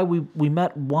 You're a guy we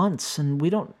met once, and we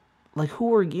don't, like,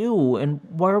 who are you, and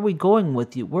why are we going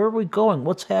with you? Where are we going?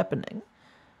 What's happening?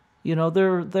 You know,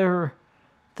 they're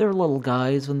little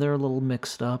guys, and they're a little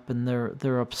mixed up, and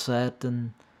they're upset,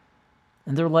 and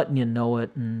they're letting you know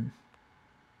it. And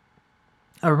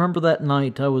I remember that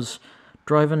night I was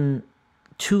driving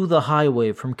to the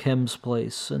highway from Kim's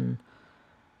place, and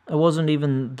I wasn't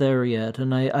even there yet,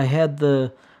 and I had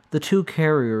the two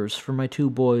carriers for my two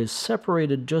boys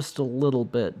separated just a little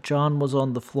bit. John was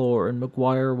on the floor, and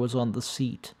McGuire was on the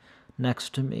seat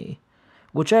next to me,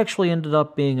 which actually ended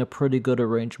up being a pretty good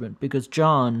arrangement, because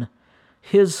John,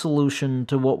 his solution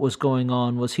to what was going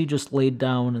on was he just laid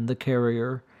down in the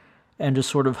carrier and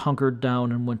just sort of hunkered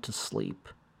down and went to sleep.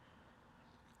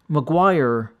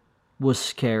 McGuire was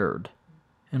scared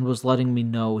and was letting me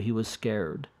know he was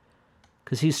scared,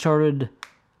 because he started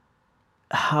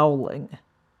howling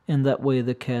in that way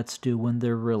the cats do when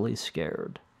they're really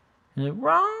scared. And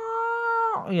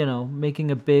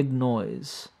making a big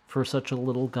noise for such a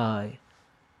little guy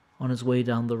on his way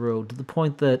down the road, to the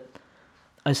point that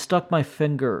I stuck my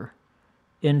finger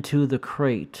into the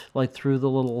crate, like through the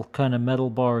little kind of metal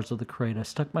bars of the crate. I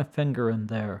stuck my finger in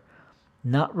there,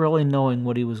 not really knowing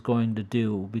what he was going to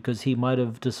do, because he might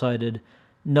have decided,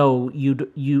 no, you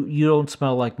don't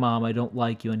smell like mom, I don't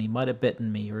like you, and he might have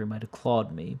bitten me, or he might have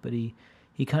clawed me, but he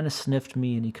kind of sniffed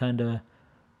me, and he kind of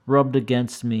rubbed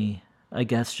against me, I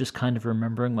guess, just kind of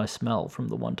remembering my smell from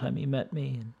the one time he met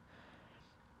me,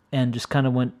 and just kind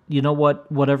of went, you know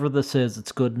what, whatever this is,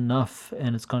 it's good enough,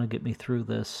 and it's going to get me through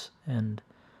this. And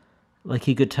like,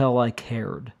 he could tell I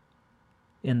cared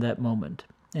in that moment,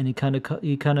 and he kind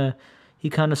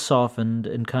of softened,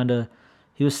 and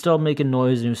he was still making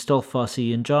noise, and he was still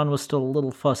fussy, and John was still a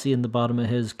little fussy in the bottom of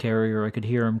his carrier. I could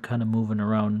hear him kind of moving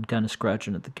around and kind of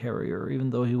scratching at the carrier, even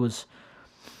though he was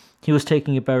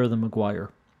taking it better than McGuire.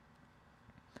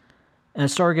 And I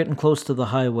started getting close to the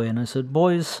highway, and I said,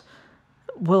 boys,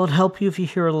 will it help you if you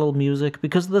hear a little music?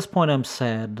 Because at this point I'm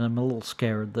sad, and I'm a little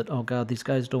scared that, oh God, these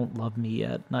guys don't love me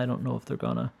yet, and I don't know if they're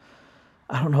gonna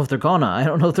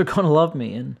love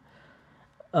me. And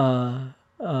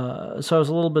so I was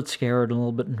a little bit scared and a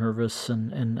little bit nervous,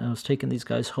 and I was taking these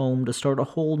guys home to start a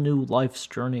whole new life's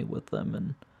journey with them.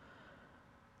 And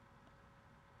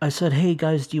I said, hey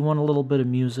guys, do you want a little bit of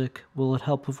music? Will it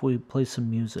help if we play some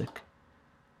music?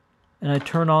 And I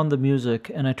turn on the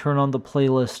music, and I turn on the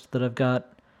playlist that I've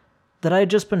got, that I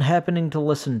had just been happening to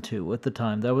listen to at the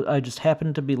time. I just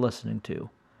happened to be listening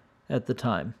to at the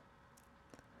time.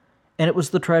 And it was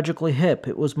the Tragically Hip.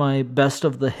 It was my Best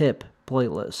of the Hip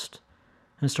playlist.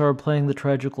 And I started playing the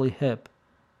Tragically Hip,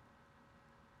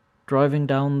 driving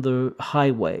down the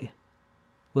highway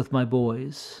with my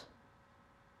boys.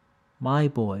 My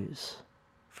boys,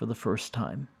 for the first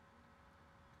time.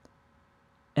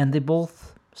 And they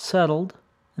both settled,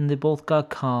 and they both got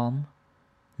calm,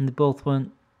 and they both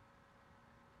went,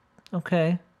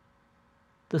 okay,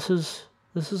 this is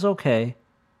okay.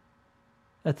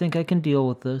 I think I can deal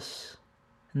with this.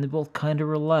 And they both kind of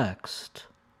relaxed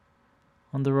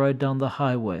on the ride down the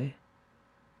highway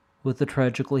with the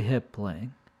Tragically Hip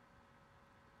playing.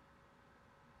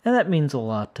 And that means a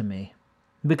lot to me,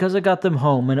 because I got them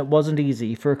home, and it wasn't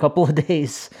easy for a couple of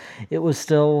days. It was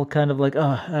still kind of like,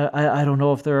 I don't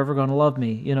know if they're ever going to love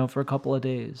me, for a couple of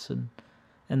days.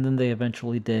 And then they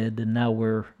eventually did, and now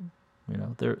we're,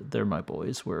 they're my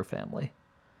boys. We're a family.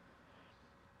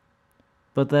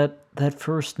 But that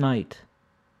first night,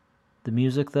 the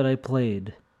music that I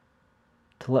played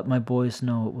to let my boys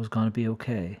know it was going to be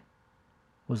okay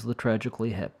was the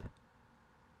Tragically Hip.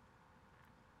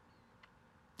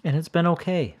 And it's been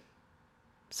okay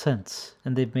since,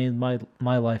 and they've made my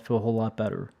life a whole lot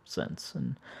better since,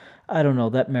 and I don't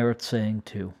know, that merits saying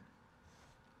too.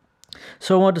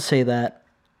 So I wanted to say that,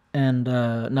 and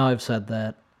now I've said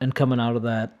that, and coming out of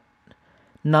that,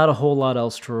 not a whole lot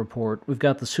else to report. We've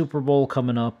got the Super Bowl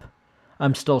coming up.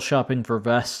 I'm still shopping for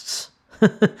vests.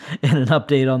 And an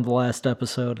update on the last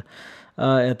episode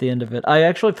at the end of it. I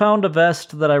actually found a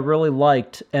vest that I really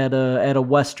liked at a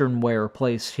Western wear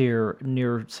place here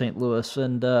near St. Louis,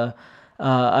 and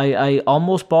I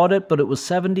almost bought it, but it was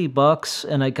 $70,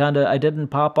 and I didn't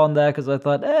pop on that because I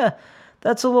thought,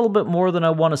 that's a little bit more than I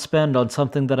want to spend on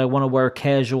something that I want to wear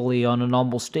casually on an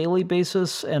almost daily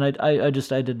basis, and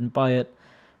I didn't buy it.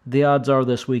 The odds are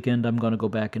this weekend I'm going to go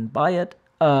back and buy it,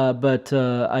 but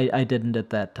I didn't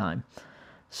at that time.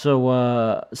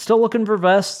 So, still looking for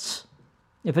vests.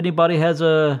 If anybody has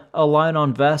a line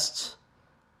on vests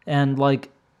and, like,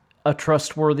 a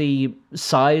trustworthy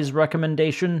size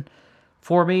recommendation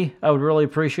for me, I would really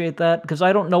appreciate that, because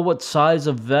I don't know what size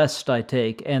of vest I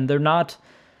take, and they're not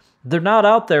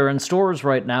out there in stores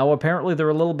right now. Apparently they're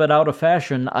a little bit out of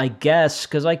fashion, I guess,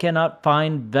 because I cannot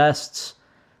find vests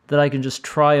that I can just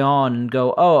try on and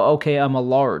go, oh, okay, I'm a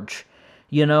large.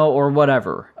 Or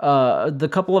whatever. The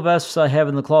couple of vests I have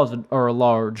in the closet are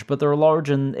large, but they're large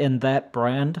in that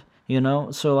brand,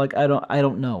 So, like, I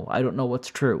don't know. I don't know what's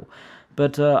true.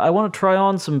 But I want to try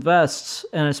on some vests,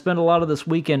 and I spent a lot of this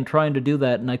weekend trying to do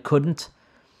that, and I couldn't.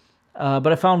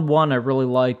 But I found one I really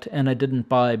liked, and I didn't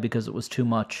buy because it was too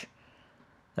much.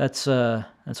 That's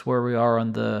where we are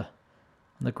on the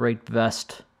great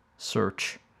vest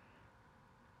search.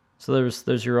 So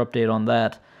there's your update on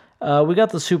that. We got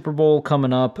the Super Bowl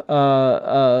coming up.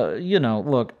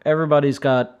 Look, everybody's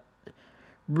got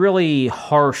really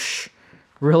harsh,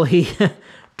 really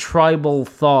tribal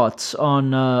thoughts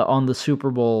on the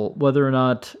Super Bowl, whether or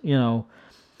not,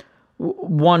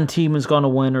 one team is going to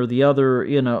win or the other.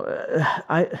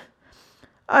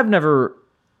 I've never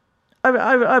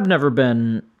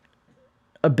been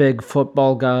a big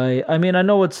football guy. I mean, I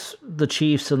know it's the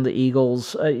Chiefs and the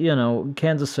Eagles,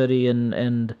 Kansas City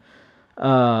and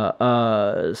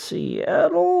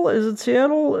Seattle? Is it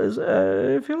Seattle?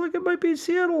 I feel like it might be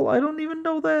Seattle. I don't even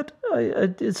know that.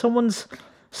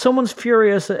 Someone's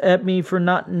furious at me for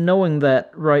not knowing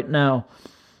that right now.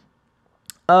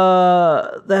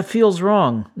 That feels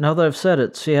wrong. Now that I've said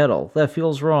it, Seattle. That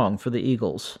feels wrong for the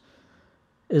Eagles.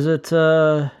 Is it?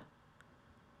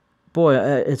 Boy,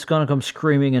 it's gonna come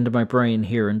screaming into my brain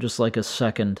here in just like a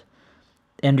second,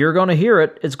 and you're gonna hear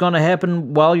it. It's gonna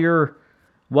happen while you're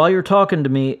talking to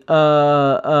me,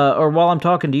 or while I'm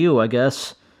talking to you, I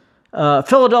guess.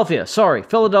 Philadelphia.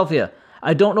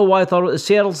 I don't know why I thought it was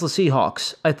Seattle's the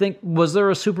Seahawks. I think, was there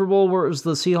a Super Bowl where it was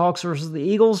the Seahawks versus the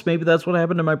Eagles? Maybe that's what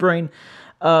happened in my brain.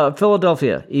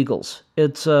 Philadelphia, Eagles.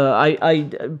 It's, I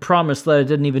promise that I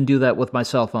didn't even do that with my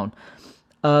cell phone.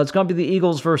 It's going to be the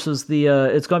Eagles versus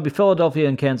it's going to be Philadelphia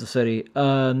and Kansas City.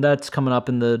 And that's coming up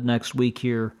in the next week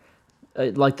here.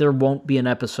 Like, there won't be an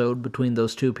episode between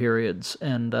those two periods,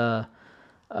 and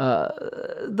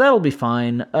that'll be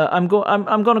fine. I'm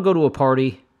going to go to a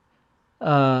party,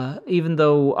 even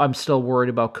though I'm still worried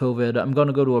about COVID. I'm going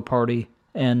to go to a party,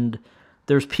 and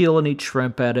there's peel and eat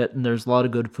shrimp at it, and there's a lot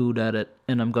of good food at it,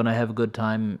 and I'm going to have a good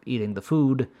time eating the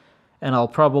food, and I'll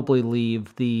probably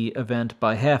leave the event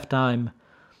by halftime,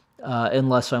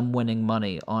 unless I'm winning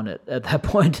money on it at that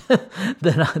point.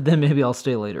 Then maybe I'll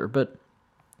stay later, but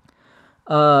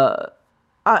I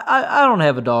don't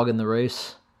have a dog in the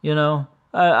race,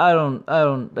 I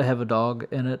don't have a dog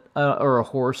in it, or a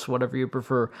horse, whatever you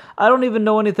prefer. I don't even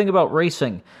know anything about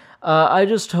racing. I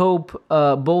just hope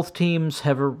both teams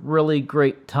have a really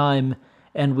great time,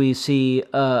 and we see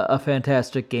a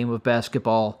fantastic game of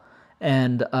basketball,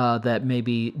 and that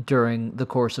maybe during the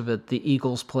course of it, the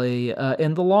Eagles play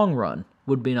in the long run.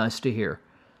 Would be nice to hear.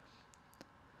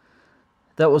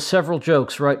 That was several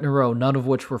jokes right in a row, none of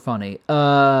which were funny. That's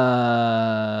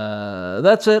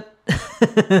it.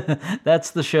 That's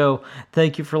the show.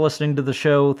 Thank you for listening to the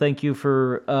show. Thank you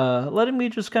for letting me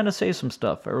just kind of say some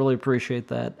stuff. I really appreciate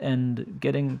that. And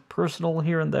getting personal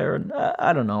here and there. And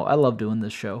I don't know. I love doing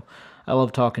this show. I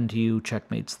love talking to you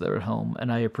checkmates there at home.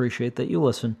 And I appreciate that you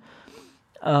listen.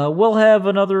 We'll have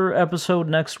another episode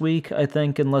next week, I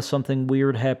think, unless something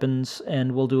weird happens,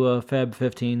 and we'll do a Fab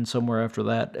 15 somewhere after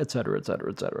that, etc.,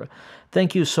 etc., etc.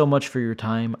 Thank you so much for your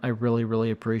time. I really, really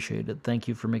appreciate it. Thank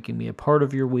you for making me a part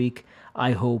of your week.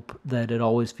 I hope that it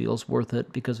always feels worth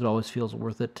it, because it always feels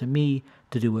worth it to me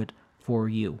to do it for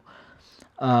you.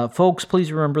 Folks,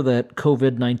 please remember that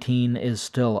COVID-19 is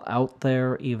still out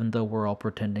there, even though we're all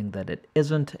pretending that it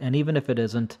isn't, and even if it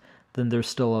isn't, then there's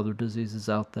still other diseases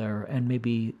out there, and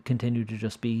maybe continue to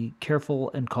just be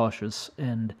careful and cautious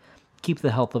and keep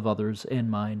the health of others in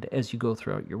mind as you go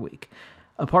throughout your week.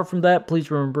 Apart from that,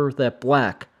 please remember that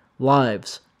Black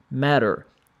Lives Matter.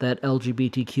 that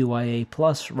LGBTQIA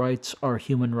plus rights are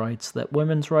human rights, that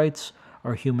women's rights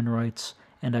are human rights,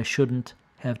 and I shouldn't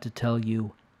have to tell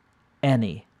you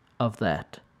any of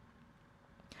that.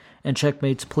 And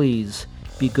checkmates, please,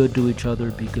 be good to each other,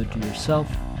 be good to yourself,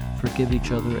 forgive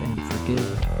each other, and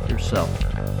forgive yourself.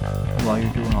 And while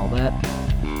you're doing all that,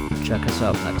 check us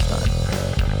out next time.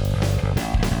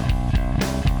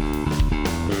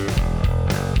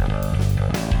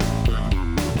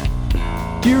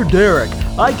 Dear Derek,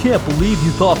 I can't believe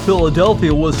you thought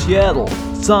Philadelphia was Seattle.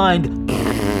 Signed,